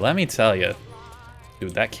die, let me tell you.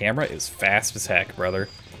 Dude, that camera is fast as heck, brother.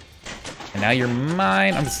 And now you're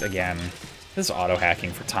mine. I'm just, again, this is auto-hacking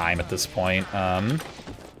for time at this point.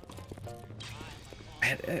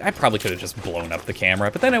 I probably could have just blown up the camera,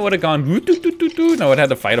 but then it would have gone and I would have had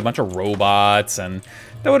to fight a bunch of robots, and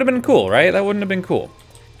that would have been cool, right? That wouldn't have been cool.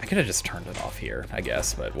 I could have just turned it off here, I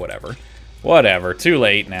guess, but whatever. Whatever, too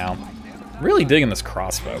late now. Really digging this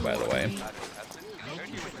crossbow, by the way.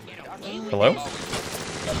 Hello?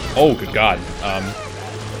 Oh, good God.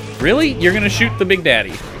 Really? You're gonna shoot the Big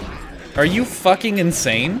Daddy? Are you fucking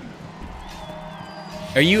insane?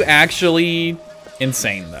 Are you actually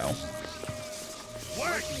insane, though?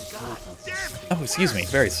 Oh, excuse me.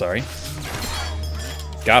 Very sorry.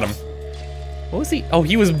 Got him. What was he? Oh,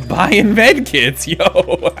 he was buying med kits, yo.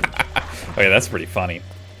 Okay, that's pretty funny.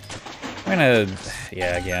 I'm gonna,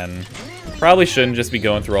 yeah, again, probably shouldn't just be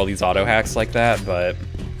going through all these auto hacks like that, but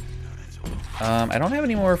I don't have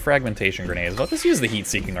any more fragmentation grenades. I'll just use the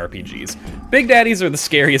heat-seeking RPGs. Big Daddies are the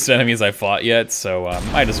scariest enemies I've fought yet, so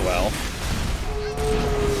might as well.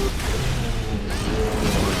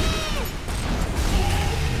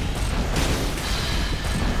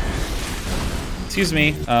 Excuse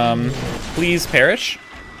me, please perish?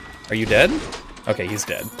 Are you dead? Okay, he's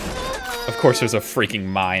dead. Of course there's a freaking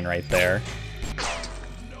mine right there.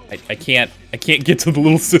 I can't get to the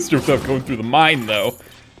little sister without going through the mine, though.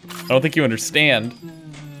 I don't think you understand.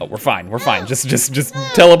 Oh, we're fine, we're fine. Just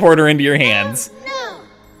teleport her into your hands.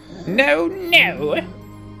 No, no.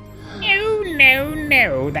 No, no,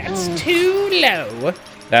 no, that's too low.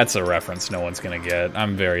 That's a reference no one's gonna get.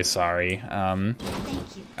 I'm very sorry. I'm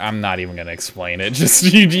not even gonna explain it. Just,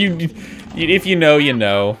 if you know, you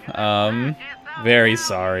know. Very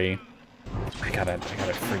sorry. I gotta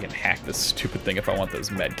friggin' hack this stupid thing if I want those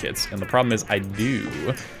med kits. And the problem is I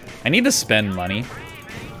do. I need to spend money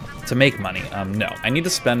to make money. No, I need to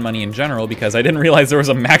spend money in general because I didn't realize there was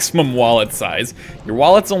a maximum wallet size. Your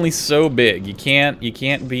wallet's only so big. You can't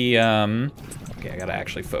be, okay, I gotta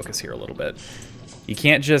actually focus here a little bit. You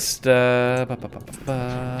can't just, oh.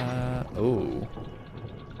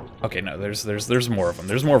 Okay, no, there's more of them.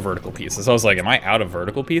 There's more vertical pieces. I was like, am I out of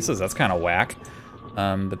vertical pieces? That's kind of whack.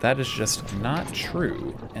 But that is just not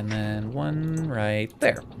true. And then one right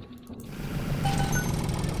there.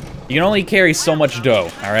 You can only carry so much dough,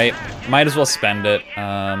 all right? Might as well spend it.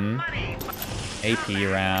 AP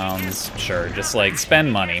rounds, sure, just like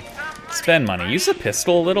spend money. Spend money. Use a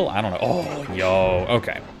pistol a little, I don't know. Oh, yo,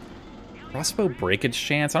 okay. Crossbow breakage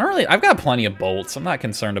chance. I've got plenty of bolts. I'm not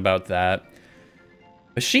concerned about that.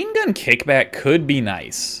 Machine gun kickback could be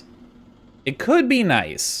nice. It could be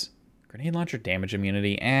nice. Grenade launcher damage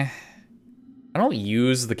immunity, I don't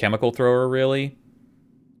use the chemical thrower, really.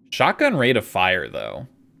 Shotgun rate of fire, though.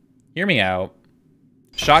 Hear me out.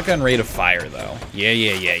 Shotgun rate of fire, though.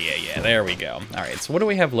 Yeah. There we go. All right, so what do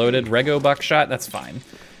we have loaded? Rego buckshot? That's fine.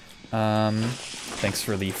 Thanks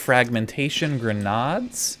for the fragmentation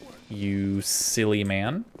grenades, you silly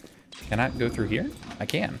man. Can I go through here? I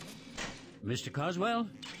can. Mr. Coswell?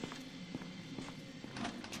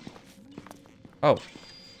 Oh.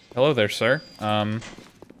 Hello there, sir.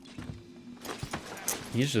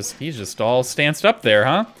 He's just all stanced up there,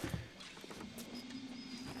 huh?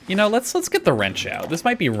 You know, let's get the wrench out. This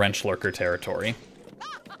might be wrench lurker territory.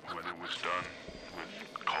 When it was done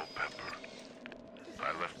with Culpepper,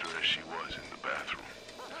 I left her as she was in the bathroom.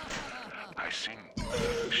 I seen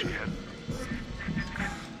she had...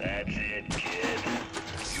 That's it, kid.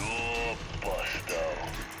 You're busto.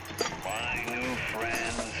 My new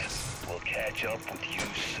friends will catch catch up with you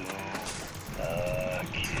soon.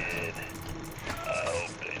 Kid. I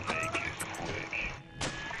hope they make it quick.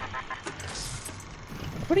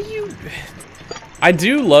 What are you... I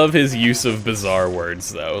do love his use of bizarre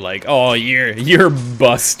words, though. Like, oh, you're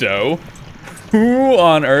Busto. Who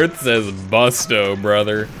on earth says Busto,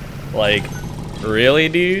 brother? Like, really,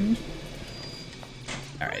 dude?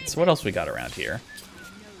 Alright, so what else we got around here?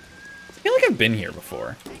 I feel like I've been here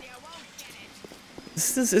before.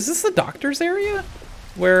 Is this the doctor's area?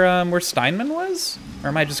 Where Steinman was? Or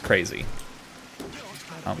am I just crazy?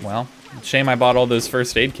 Oh, well, shame I bought all those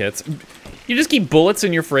first aid kits. You just keep bullets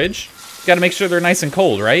in your fridge? You gotta make sure they're nice and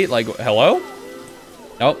cold, right? Like, hello?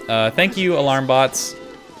 Oh, thank you, alarm bots.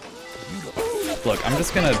 Look, I'm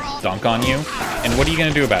just gonna dunk on you, and what are you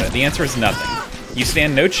gonna do about it? The answer is nothing. You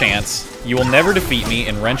stand no chance. You will never defeat me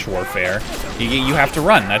in wrench warfare. You have to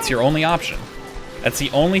run. That's your only option. That's the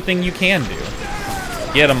only thing you can do.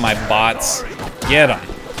 Get them, my bots. Get them.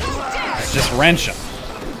 Just wrench them.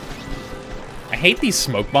 I hate these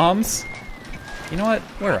smoke bombs. You know what?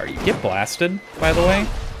 Where are you? Get blasted, by the way.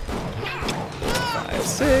 5,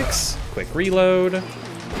 6. Quick reload.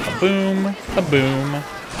 A boom. A boom.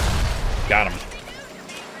 Got him.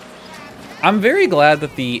 I'm very glad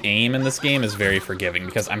that the aim in this game is very forgiving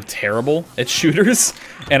because I'm terrible at shooters,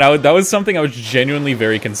 and that was something I was genuinely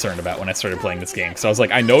very concerned about when I started playing this game. So I was like,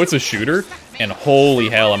 I know it's a shooter, and holy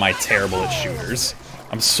hell am I terrible at shooters.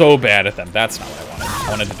 I'm so bad at them. That's not what I wanted. I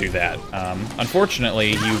wanted to do that.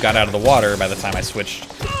 Unfortunately, you got out of the water by the time I switched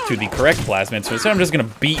to the correct plasmid, so instead I'm just gonna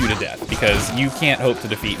beat you to death because you can't hope to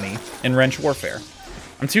defeat me in wrench warfare.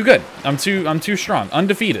 I'm too good. I'm too strong.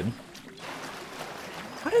 Undefeated.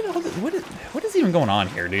 What is even going on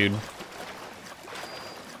here, dude?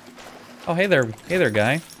 Oh, hey there,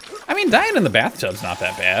 guy. I mean, dying in the bathtub's not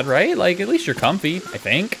that bad, right? Like, at least you're comfy, I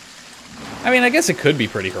think. I mean, I guess it could be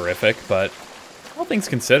pretty horrific, but all things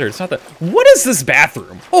considered, it's not that... What is this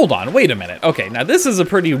bathroom? Hold on, wait a minute. Okay, now this is a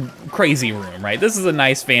pretty crazy room, right? This is a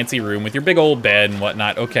nice, fancy room with your big old bed and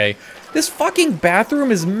whatnot. Okay, this fucking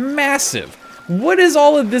bathroom is massive. What is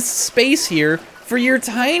all of this space here for your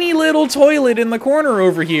tiny little toilet in the corner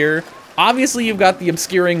over here? Obviously, you've got the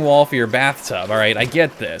obscuring wall for your bathtub, all right? I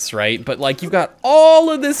get this, right? But, like, you've got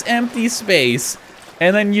all of this empty space,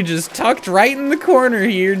 and then you just tucked right in the corner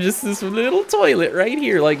here, just this little toilet right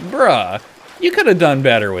here. Like, bruh, you could have done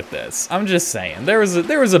better with this. I'm just saying. There was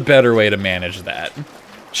a better way to manage that.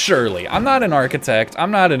 Surely. I'm not an architect.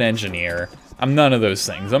 I'm not an engineer. I'm none of those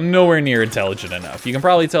things. I'm nowhere near intelligent enough. You can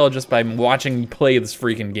probably tell just by watching me play this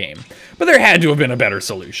freaking game. But there had to have been a better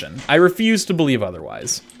solution. I refuse to believe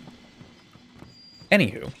otherwise.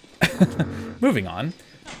 Anywho, moving on.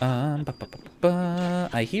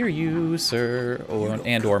 I hear you, sir,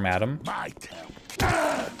 or madam.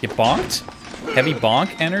 You bonked? Heavy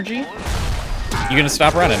bonk energy? You gonna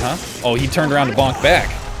stop running, huh? Oh, he turned around to bonk back.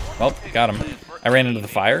 Well, got him. I ran into the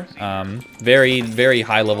fire. Very, very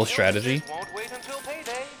high level strategy.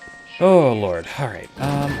 Oh, Lord. All right.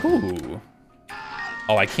 Ooh.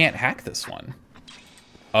 Oh, I can't hack this one.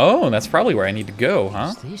 Oh, that's probably where I need to go,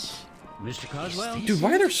 huh? Mr. Coswell? Dude,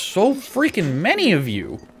 why are there so freaking many of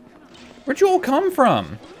you? Where'd you all come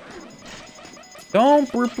from?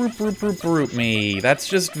 Don't brute me. That's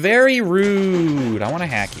just very rude. I want to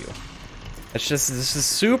hack you. This is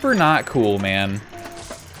super not cool, man.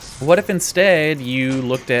 What if instead you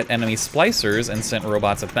looked at enemy splicers and sent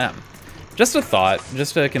robots at them? Just a thought,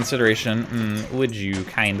 just a consideration. Would you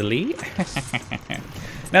kindly?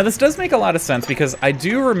 Now, this does make a lot of sense because I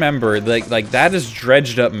do remember, like that is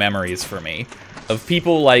dredged up memories for me of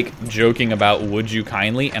people, like, joking about would you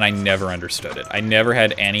kindly, and I never understood it. I never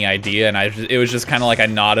had any idea, and it was just kind of like I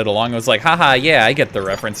nodded along. I was like, haha, yeah, I get the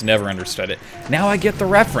reference, never understood it. Now I get the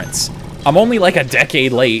reference. I'm only like a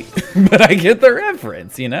decade late, but I get the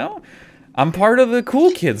reference, you know? I'm part of the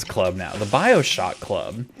cool kids club now, the Bioshock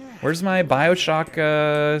club. Where's my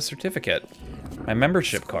Bioshock certificate? My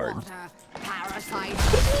membership card. What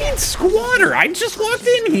do you mean, squatter? I just walked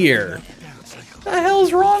in here. What the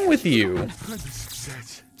hell's wrong with you?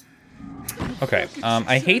 Okay,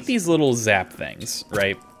 I hate these little zap things,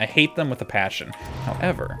 right? I hate them with a passion.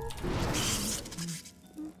 However,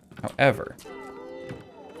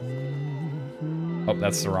 oh,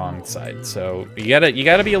 that's the wrong side. So you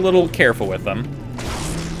gotta be a little careful with them.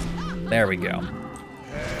 There we go.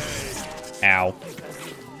 Ow.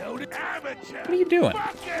 What are you doing?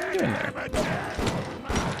 What are you doing there?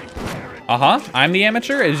 Uh-huh, I'm the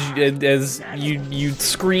amateur as you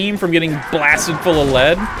scream from getting blasted full of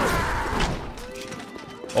lead.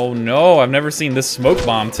 Oh no, I've never seen this smoke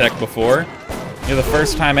bomb tech before. You're the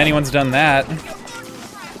first time anyone's done that.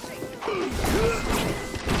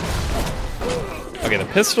 Okay, the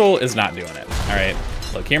pistol is not doing it. All right,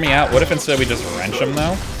 look, hear me out. What if instead we just wrench him,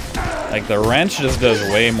 though? Like, the wrench just does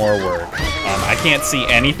way more work. I can't see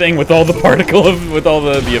anything with all the with all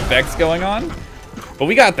the effects going on. But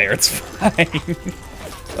we got there, it's fine.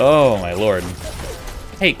 Oh, my lord.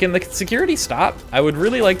 Hey, can the security stop? I would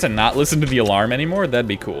really like to not listen to the alarm anymore. That'd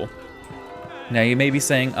be cool. Now, you may be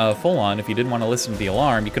saying, Folon, if you didn't want to listen to the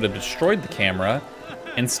alarm, you could have destroyed the camera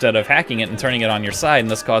instead of hacking it and turning it on your side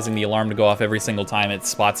and thus causing the alarm to go off every single time it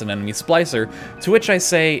spots an enemy splicer. To which I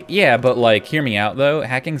say, yeah, but like, hear me out though,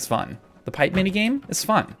 hacking's fun. The pipe minigame is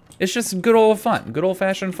fun. It's just good old fun, good old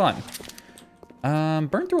fashioned fun.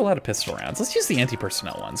 Burn through a lot of pistol rounds. Let's use the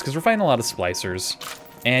anti-personnel ones because we're fighting a lot of splicers.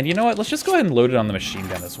 And you know what, let's just go ahead and load it on the machine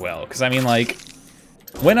gun as well. Because I mean like,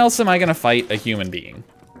 when else am I gonna fight a human being?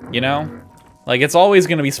 You know? Like, it's always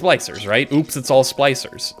gonna be splicers, right? Oops, it's all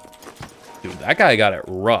splicers. Dude, that guy got it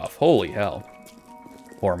rough. Holy hell.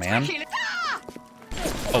 Poor man.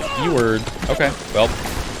 Oh, you were... Okay, well.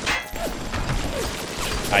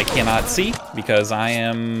 I cannot see because I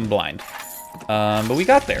am blind. But we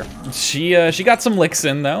got there. She got some licks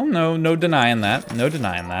in, though. No denying that. No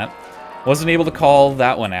denying that. Wasn't able to call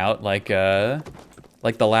that one out like the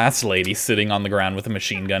last lady sitting on the ground with a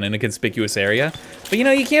machine gun in a conspicuous area. But, you know,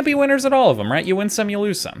 you can't be winners at all of them, right? You win some, you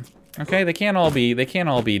lose some. Okay, they can't all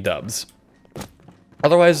be dubs.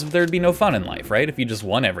 Otherwise, there'd be no fun in life, right? If you just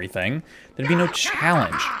won everything, there'd be no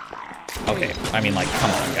challenge. Okay, I mean, like, come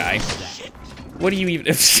on, guy. What do you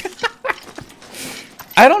even...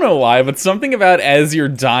 I don't know why, but something about as your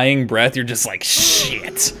dying breath, you're just like,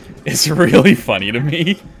 shit. It's really funny to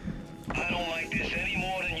me. I don't like this any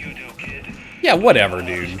more than you do, kid. Yeah, whatever,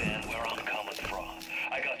 dude. Understand where I'm coming from.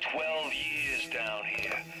 I got 12 years down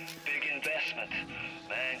here. Big investment.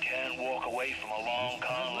 Man can't walk away from a long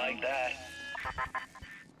con like that.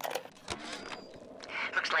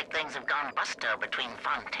 Looks like things have gone busto between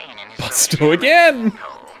Fontaine and his... Busto again!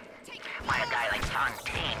 Why a guy like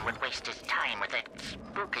Fontaine would waste his time with that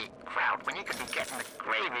spooky crowd when he could be getting the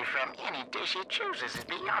gravy from any dish he chooses is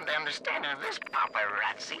beyond the understanding of this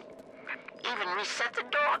paparazzi. Even reset the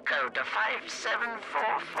door code to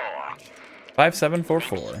 5744.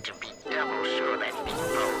 5744. We need to be double sure that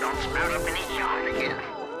people don't sprout up in his yard again.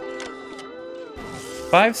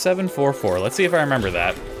 5744. Let's see if I remember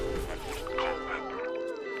that.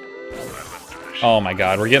 Oh my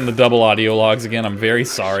god, we're getting the double audio logs again. I'm very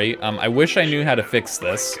sorry. I wish I knew how to fix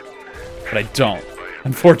this, but I don't,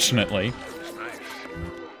 unfortunately.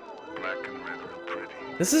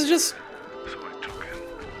 This is just...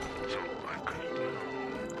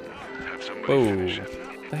 Whoa,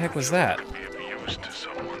 the heck was that?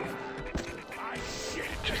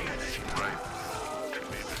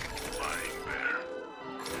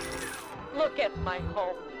 Look at my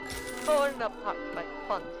home, torn apart by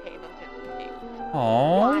Fontaine and his pigs.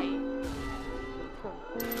 Aww.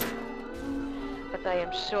 But I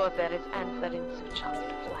am sure there is answer in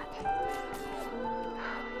Suchong's flat.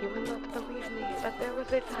 You will not believe me, but there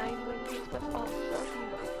was a time when this was all so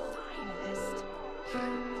beautiful.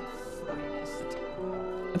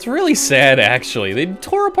 It's really sad, actually. They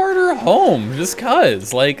tore apart her home just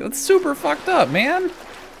cuz. Like, that's super fucked up, man.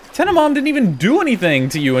 Tenenbaum didn't even do anything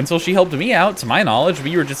to you until she helped me out, to my knowledge,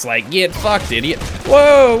 but you were just like, get fucked, idiot.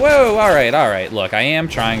 Whoa, whoa, all right. Look, I am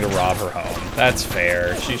trying to rob her home. That's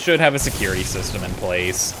fair. She should have a security system in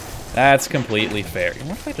place. That's completely fair.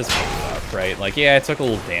 What if I just picked it up, right? Like, yeah, it took a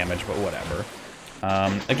little damage, but whatever.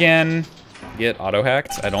 Again, get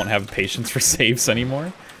auto-hacked. I don't have patience for saves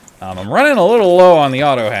anymore. I'm running a little low on the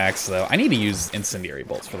auto-hacks, though. I need to use incendiary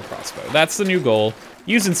bolts for the crossbow. That's the new goal.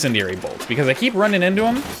 Use incendiary bolts, because I keep running into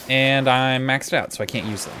them, and I'm maxed out, so I can't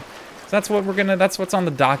use them. So that's what's on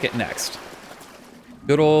the docket next.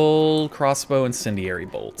 Good old crossbow incendiary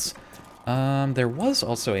bolts. There was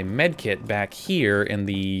also a med kit back here in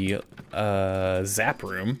the zap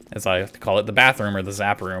room, as I have to call it, the bathroom or the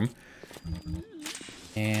zap room.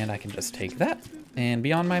 And I can just take that and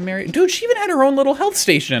be on my merry... Dude, she even had her own little health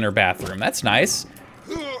station in her bathroom. That's nice.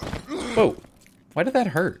 Whoa, why did that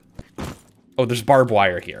hurt? Oh, there's barbed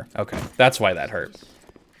wire here. Okay, that's why that hurt.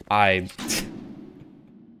 I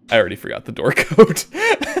already forgot the door code.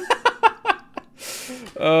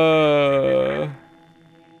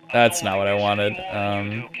 That's not what I wanted.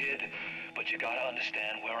 But you gotta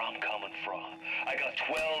understand where I'm coming from. I got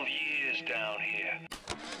 12 years down here.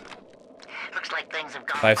 Looks like things have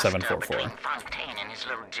gone 5744. between Fontaine and his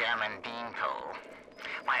little German beanpole.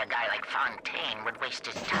 Why a guy like Fontaine would waste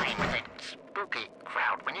his time with that spooky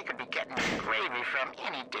crowd when he could be getting the gravy from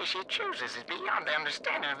any dish he chooses is beyond the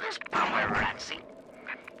understanding of this paparazzi.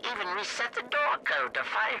 Even reset the door code to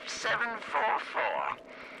 5744.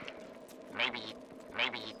 Maybe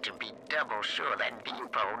Maybe to be double sure that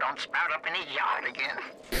beanpole don't sprout up in his yard again.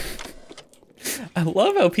 I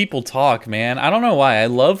love how people talk, man. I don't know why. I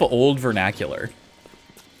love old vernacular.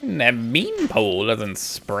 That beanpole doesn't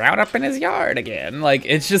sprout up in his yard again. Like,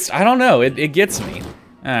 it's just, I don't know. It gets me.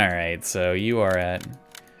 All right, so you are at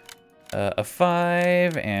a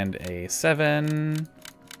 5 and a 7,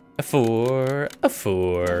 a 4, a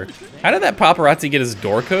 4. How did that paparazzi get his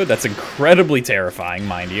door code? That's incredibly terrifying,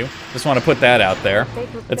 mind you. Just want to put that out there.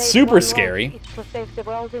 That's super scary. It's to save the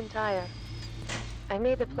world entire. I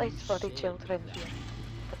made a place for the children here,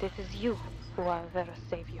 but it is you who are their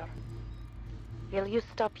savior. Will you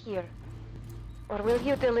stop here, or will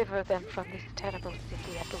you deliver them from this terrible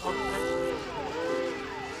city at long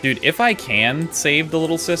last? Dude, if I can save the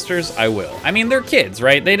little sisters, I will. I mean, they're kids,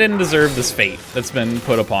 right? They didn't deserve this fate that's been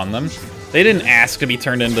put upon them. They didn't ask to be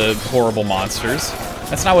turned into horrible monsters.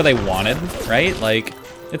 That's not what they wanted, right? Like,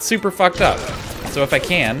 it's super fucked up. So if I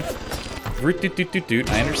can...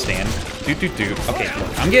 I understand. Okay,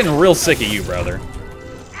 look, I'm getting real sick of you, brother.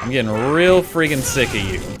 I'm getting real friggin' sick of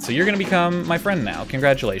you. So you're gonna become my friend now.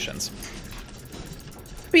 Congratulations.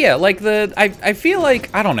 But yeah, like I feel like,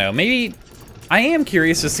 I don't know, maybe... I am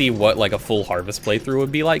curious to see what like a full harvest playthrough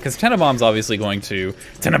would be like, because Tenenbaum's obviously going to...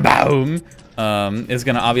 Tenenbaum! Is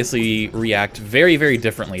gonna obviously react very, very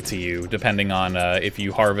differently to you, depending on if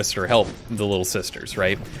you harvest or help the little sisters,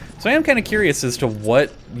 right? So I am kind of curious as to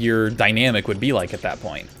what your dynamic would be like at that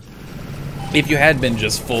point. If you had been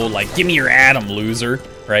just full, like, give me your Adam, loser,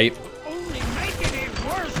 right?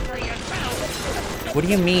 What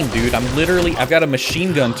do you mean, dude? I've got a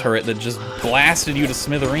machine gun turret that just blasted you to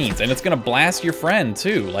smithereens, and it's gonna blast your friend,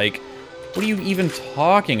 too. Like, what are you even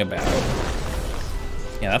talking about?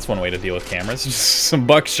 Yeah, that's one way to deal with cameras. Just some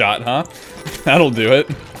buckshot, huh? That'll do it.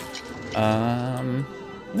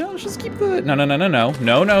 No, let's just keep the...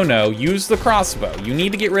 No. Use the crossbow. You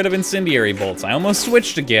need to get rid of incendiary bolts. I almost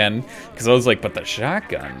switched again, because I was like, but the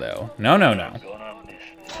shotgun, though. No. Rapture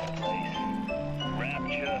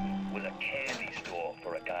was a candy store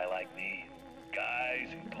for a guy like me. Guys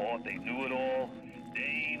who thought they knew it all.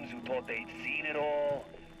 Dames who thought they'd seen it all.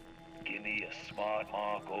 Give me a smart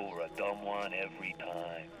mark over a dumb one every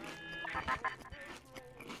time.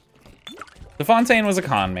 The Fontaine was a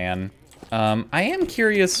con man. I am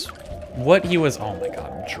curious what he was... Oh my god,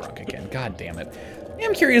 I'm drunk again. God damn it. I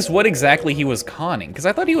am curious what exactly he was conning, because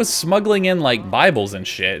I thought he was smuggling in, like, Bibles and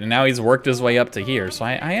shit, and now he's worked his way up to here, so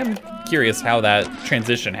I am curious how that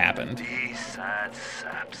transition happened. These sad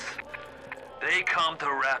saps. They come to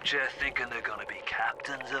Rapture thinking they're gonna be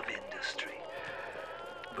captains of industry.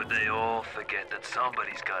 But they all forget that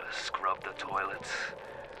somebody's gotta scrub the toilets.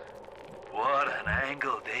 What an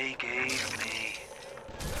angle they gave me.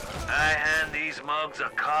 I hand these mugs a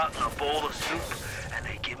cot and a bowl of soup, and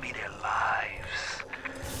they give me their lives.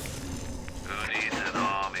 Who needs an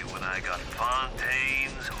army when I got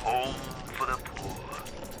Fontaine's Home for the Poor?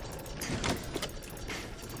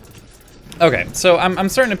 Okay, so I'm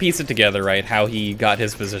starting to piece it together, right, how he got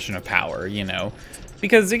his position of power, you know?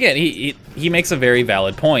 Because, again, he makes a very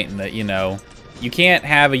valid point in that, you know, you can't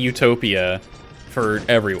have a utopia for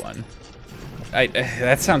everyone.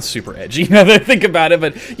 That sounds super edgy now that I think about it,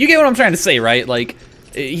 but you get what I'm trying to say, right? Like,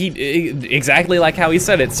 exactly like how he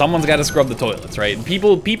said it, someone's got to scrub the toilets, right?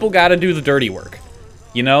 People got to do the dirty work.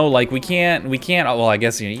 You know, like, we can't, well, I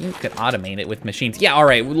guess, you know, you could automate it with machines. Yeah, all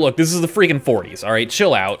right, look, this is the freaking 40s, all right?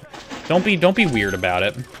 Chill out. Don't be weird about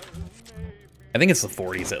it. I think it's the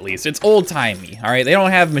 40s, at least. It's old-timey, all right? They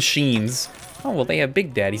don't have machines. Oh, well, they have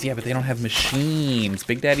Big Daddies. Yeah, but they don't have machines.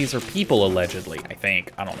 Big Daddies are people, allegedly, I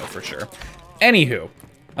think. I don't know for sure. Anywho,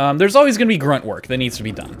 there's always going to be grunt work that needs to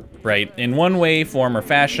be done, right? In one way, form, or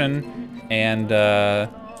fashion, and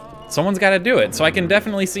someone's got to do it. So I can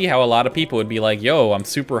definitely see how a lot of people would be like, yo, I'm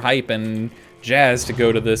super hype and jazzed to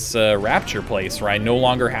go to this Rapture place where I no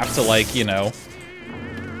longer have to, like, you know,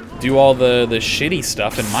 do all the shitty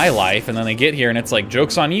stuff in my life, and then they get here and it's like,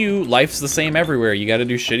 joke's on you, life's the same everywhere, you gotta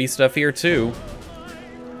do shitty stuff here too.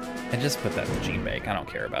 And just put that in the gene bank, I don't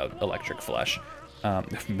care about electric flesh.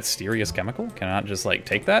 Mysterious chemical? Can I not just like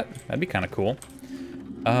take that? That'd be kind of cool.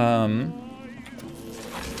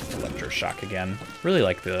 Electric shock again. Really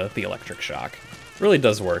like the electric shock. Really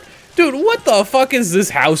does work. Dude, what the fuck is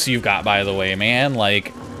this house you've got, by the way, man? Like,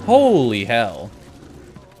 holy hell.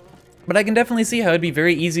 But I can definitely see how it'd be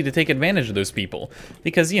very easy to take advantage of those people.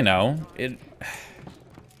 Because, you know,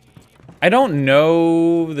 I don't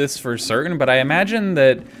know this for certain, but I imagine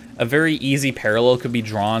that a very easy parallel could be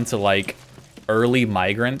drawn to, like, early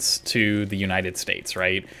migrants to the United States,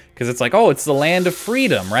 right? Because it's like, oh, it's the land of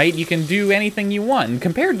freedom, right? You can do anything you want. And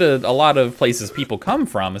compared to a lot of places people come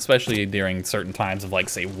from, especially during certain times of, like,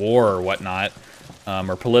 say, war or whatnot,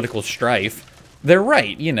 or political strife, they're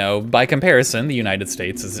right. You know, by comparison, the United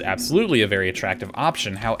States is absolutely a very attractive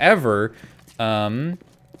option. However, I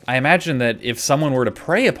imagine that if someone were to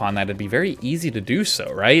prey upon that, it'd be very easy to do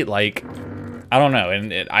so, right? Like, I don't know,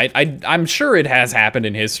 and I'm sure it has happened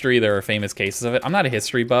in history. There are famous cases of it. I'm not a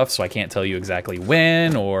history buff, so I can't tell you exactly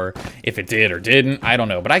when or if it did or didn't. I don't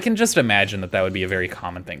know, but I can just imagine that that would be a very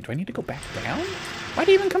common thing. Do I need to go back down? Why'd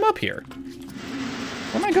he even come up here?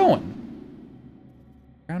 Where am I going?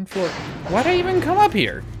 Ground floor. Why'd I even come up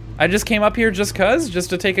here? I just came up here just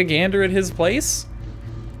to take a gander at his place?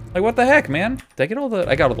 Like, what the heck, man? Did I get all the...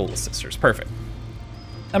 I got all the little sisters. Perfect.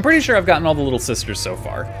 I'm pretty sure I've gotten all the little sisters so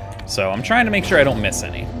far. So I'm trying to make sure I don't miss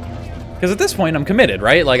any. Because at this point, I'm committed,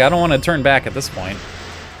 right? Like, I don't want to turn back at this point.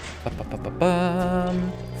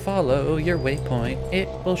 Follow your waypoint. It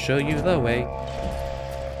will show you the way.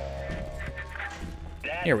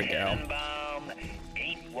 Here we go.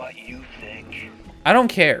 I don't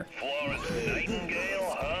care.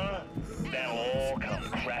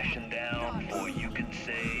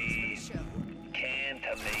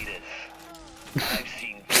 I've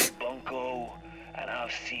seen bunko, and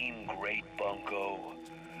I've seen great bunko.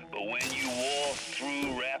 But when you walk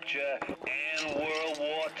through Rapture and World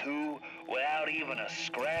War II without even a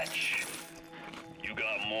scratch, you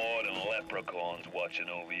got more than leprechauns watching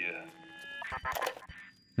over you.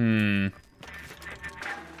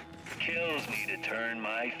 Kills me to turn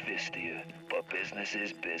my fist to you, but business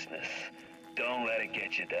is business. Don't let it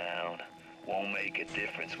get you down. Won't make a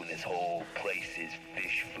difference when this whole place is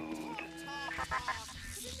fish food.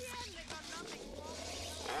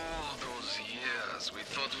 All those years, we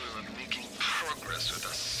thought we were making progress with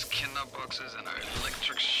our Skinner boxes and our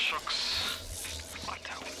electric shocks. What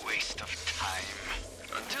a waste of time.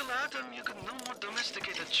 Until Adam, you could no more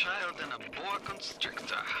domesticate a child than a boa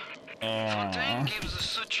constrictor. Fontaine gives a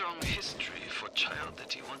Suchong history for child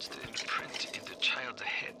that he wants to imprint into child's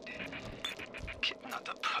head. Kid, not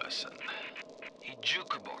a person. A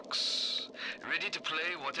jukebox, ready to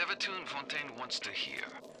play whatever tune Fontaine wants to hear.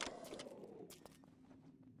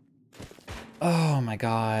 Oh my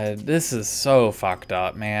god, this is so fucked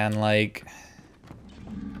up, man. Like,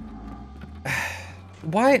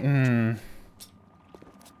 why? And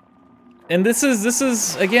this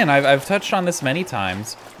is again, I've touched on this many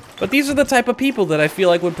times, but these are the type of people that I feel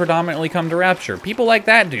like would predominantly come to Rapture. People like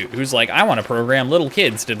that dude who's like, I want to program little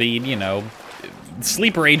kids to be, you know,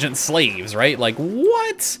 sleeper agent slaves, right? Like,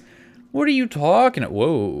 what? What are you talking about?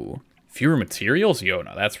 Whoa. Fewer materials? Yo,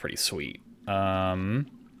 no, that's pretty sweet.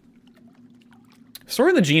 Store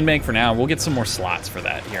in the gene bank for now. We'll get some more slots for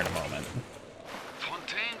that here in a moment.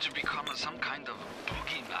 Fontaine's become some kind of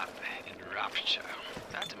boogeyman in Rapture.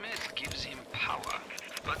 That myth gives him power.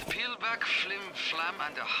 But peel back flim flam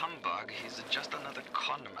and a humbug, he's just another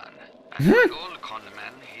con man. And like all con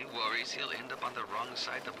men, he worries he'll end up on the wrong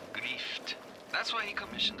side of grief. That's why he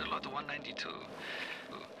commissioned a lot of 192.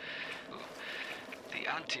 The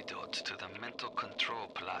antidote to the mental control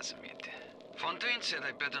plasmid. Fontaine said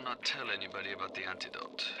I better not tell anybody about the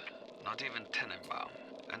antidote. Not even Tenenbaum.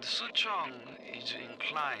 And Suchong is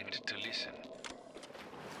inclined to listen.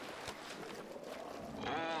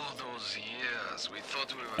 All those years we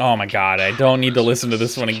thought we were... Oh my god, I don't need to listen to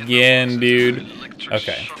this one again, dude.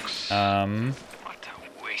 Okay.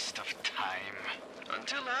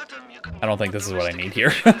 I don't think this is what I need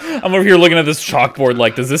here. I'm over here looking at this chalkboard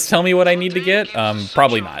like, does this tell me what I need to get?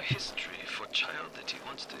 Probably not.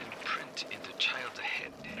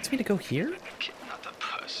 Wants me to go here? Not a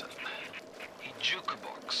person. A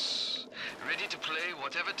jukebox. Ready to play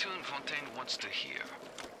whatever tune Fontaine wants to hear.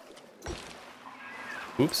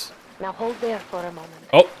 Oops. Now hold there for a moment.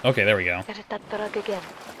 Oh, okay, there we go. There's that drug again.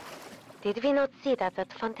 Did we not see that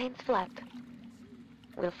at Fontaine's flat?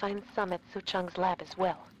 We'll find some at Suchong's lab as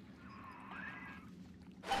well.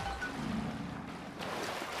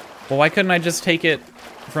 Well, why couldn't I just take it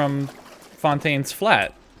from Fontaine's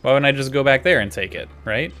flat? Why wouldn't I just go back there and take it,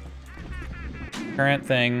 right? Current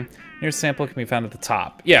thing. Your sample can be found at the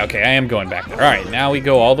top. Yeah, okay, I am going back there. All right, now we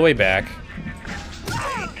go all the way back.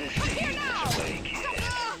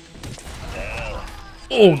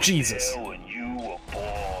 Oh, Jesus.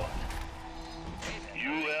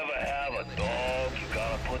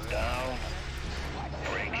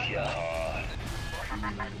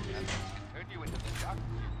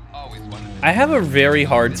 I have a very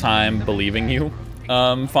hard time believing you,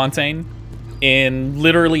 Fontaine, in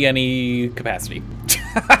literally any capacity.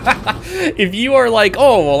 If you are like,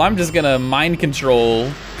 oh, well, I'm just gonna mind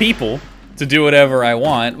control people to do whatever I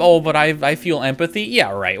want. Oh, but I feel empathy? Yeah,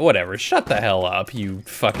 right, whatever. Shut the hell up, you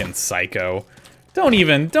fucking psycho. Don't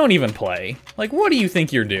even play. Like, what do you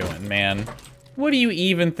think you're doing, man? What do you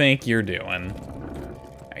even think you're doing?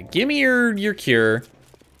 All right, give me your cure.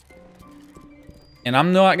 And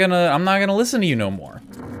I'm not gonna listen to you no more.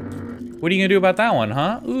 What are you gonna do about that one,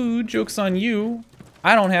 huh? Ooh, joke's on you.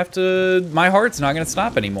 I don't have to, my heart's not gonna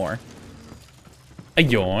stop anymore. A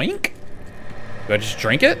yoink? Do I just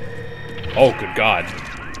drink it? Oh, good God.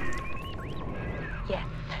 Yes,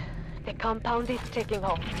 the compound is taking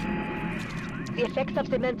hold. The effects of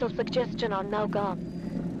the mental suggestion are now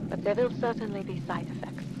gone, but there will certainly be side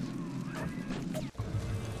effects.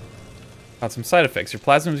 Got some side effects. Your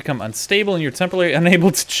plasma become unstable and you're temporarily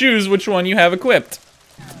unable to choose which one you have equipped.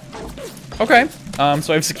 Okay, so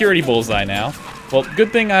I have security bullseye now. Well,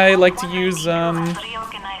 good thing I like to use,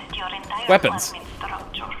 weapons.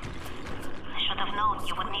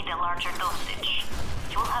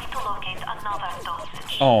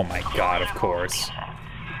 Oh my God, of course.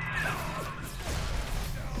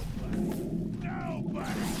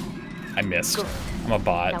 I missed. Good. I'm a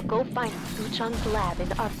bot. Now go find Suchong's lab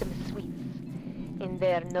in Artemis Suites. In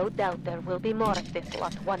there, no doubt there will be more of this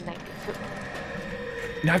lot 192.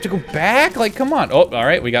 Now I have to go back? Like, come on. Oh, all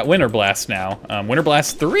right, we got Winter Blast now. Winter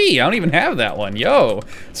Blast 3, I don't even have that one. Yo,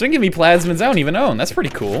 so you can give me plasmids I don't even own. That's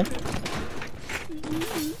pretty cool.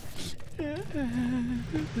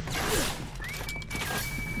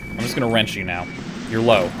 I'm just gonna wrench you now. You're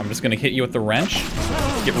low. I'm just gonna hit you with the wrench.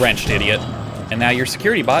 Get wrenched, idiot. And now your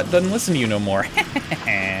security bot doesn't listen to you no more.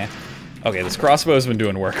 Okay, this crossbow's been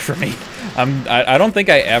doing work for me. I don't think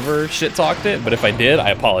I ever shit-talked it, but if I did,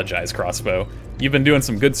 I apologize, crossbow. You've been doing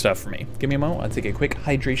some good stuff for me. Give me a moment, I'll take a quick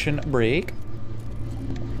hydration break.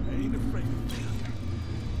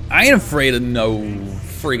 I ain't afraid of no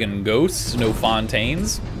friggin' ghosts, no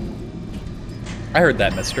fontaines. I heard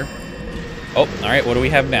that, mister. Oh, all right, what do we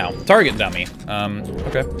have now? Target dummy.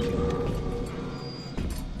 Okay.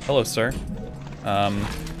 Hello, sir. I'm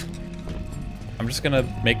just gonna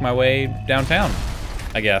make my way downtown,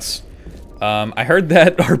 I guess. I heard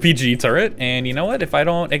that RPG turret, and you know what? If I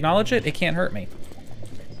don't acknowledge it, it can't hurt me.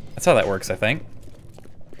 That's how that works, I think.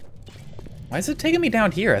 Why is it taking me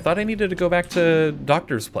down here? I thought I needed to go back to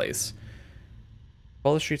Doctor's place.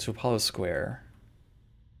 Follow the streets to Apollo Square.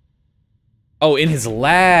 Oh, in his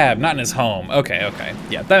lab, not in his home. Okay, okay.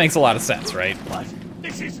 Yeah, that makes a lot of sense, right?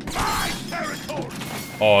 This is my territory.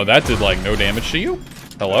 Oh, that did like no damage to you?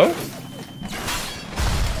 Hello?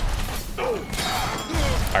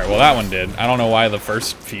 Alright, well that one did. I don't know why the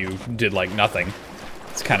first few did like nothing.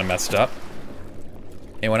 It's kind of messed up.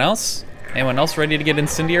 Anyone else? Anyone else ready to get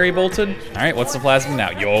incendiary bolted? Alright, what's the plasma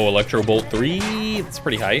now? Yo, Electro Bolt 3. That's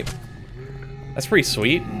pretty hype. That's pretty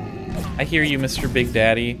sweet. I hear you, Mr. Big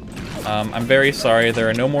Daddy. I'm very sorry. There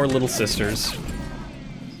are no more little sisters.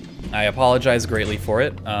 I apologize greatly for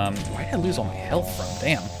it. Why did I lose all my health from?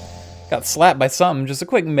 Damn. Got slapped by something. Just a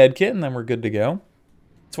quick med kit, and then we're good to go.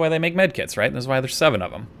 That's why they make med kits, right? That's why there's 7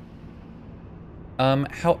 of them.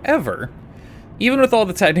 However, even with all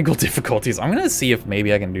the technical difficulties, I'm gonna see if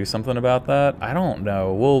maybe I can do something about that. I don't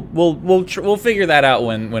know. We'll figure that out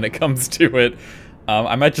when it comes to it.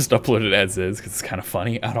 I might just upload it as is because it's kind of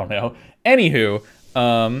funny. I don't know. Anywho,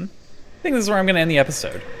 I think this is where I'm gonna end the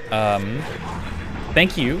episode.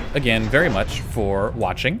 Thank you again very much for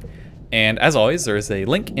watching. And as always, there is a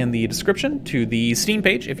link in the description to the Steam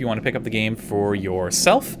page if you want to pick up the game for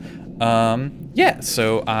yourself. Yeah,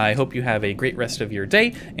 so I hope you have a great rest of your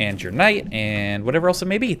day and your night and whatever else it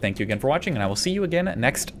may be. Thank you again for watching, and I will see you again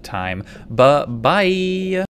next time. Bye-bye.